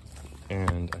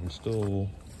 And I'm still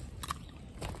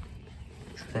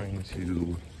trying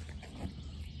to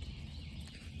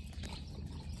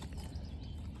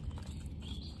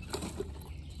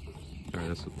alright,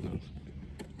 that's enough.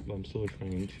 But I'm still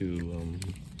trying to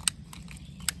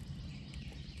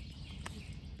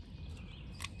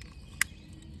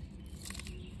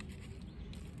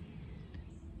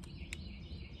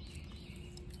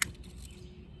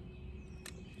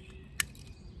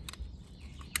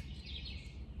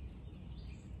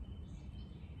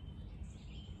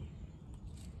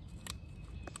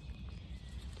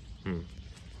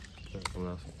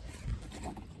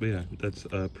But yeah, that's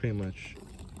pretty much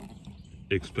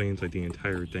explains like the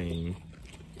entire thing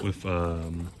with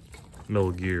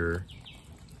Metal Gear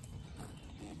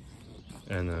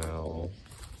and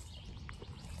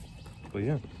but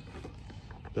yeah,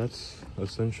 that's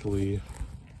essentially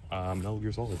Metal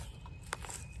Gear Solid.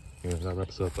 You know, that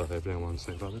wraps up everything I want to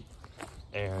say about it.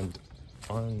 And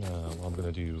on what I'm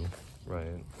gonna do, right?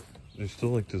 There's still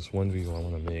like this one video I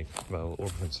want to make about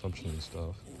overconsumption and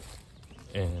stuff,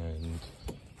 and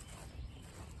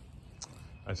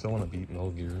I still want to beat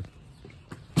Metal Gear.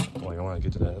 Like, I want to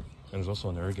get to that. And there's also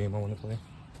another game I want to play,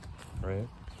 right?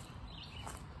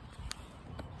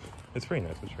 It's pretty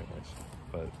nice,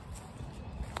 but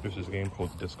there's this game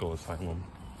called Disco Asylum,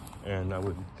 and I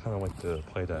would kind of like to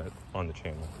play that on the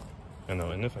channel. I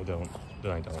know, and if I don't,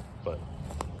 then I don't, but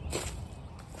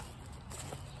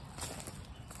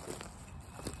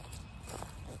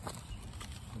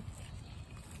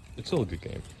it's still a good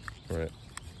game, right?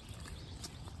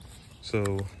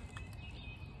 So,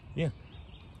 yeah.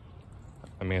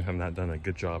 I may have not done a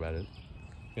good job at it,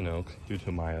 you know, due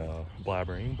to my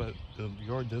blabbering, but the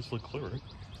yard does look clearer,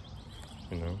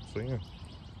 you know, so yeah.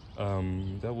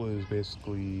 That was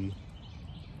basically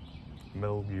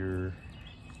Metal Gear,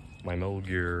 my Metal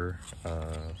Gear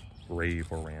rave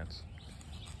or rant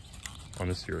on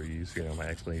the series, you know, my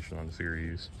explanation on the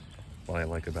series, what I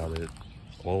like about it,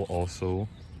 while also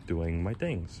doing my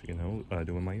things, you know,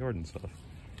 doing my yard and stuff.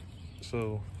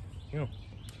 So, you know,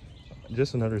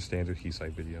 just another standard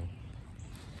Heathside video.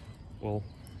 Well,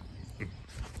 am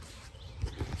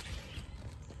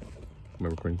I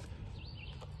recording?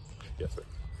 Yes, sir.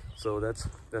 So that's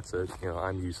it. You know,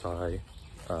 I'm Heathside.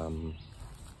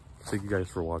 Thank you guys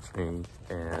for watching,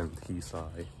 and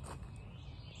Heathside.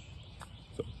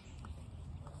 So,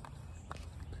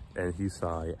 and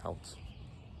Heathside out.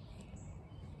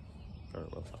 Or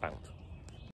well, out.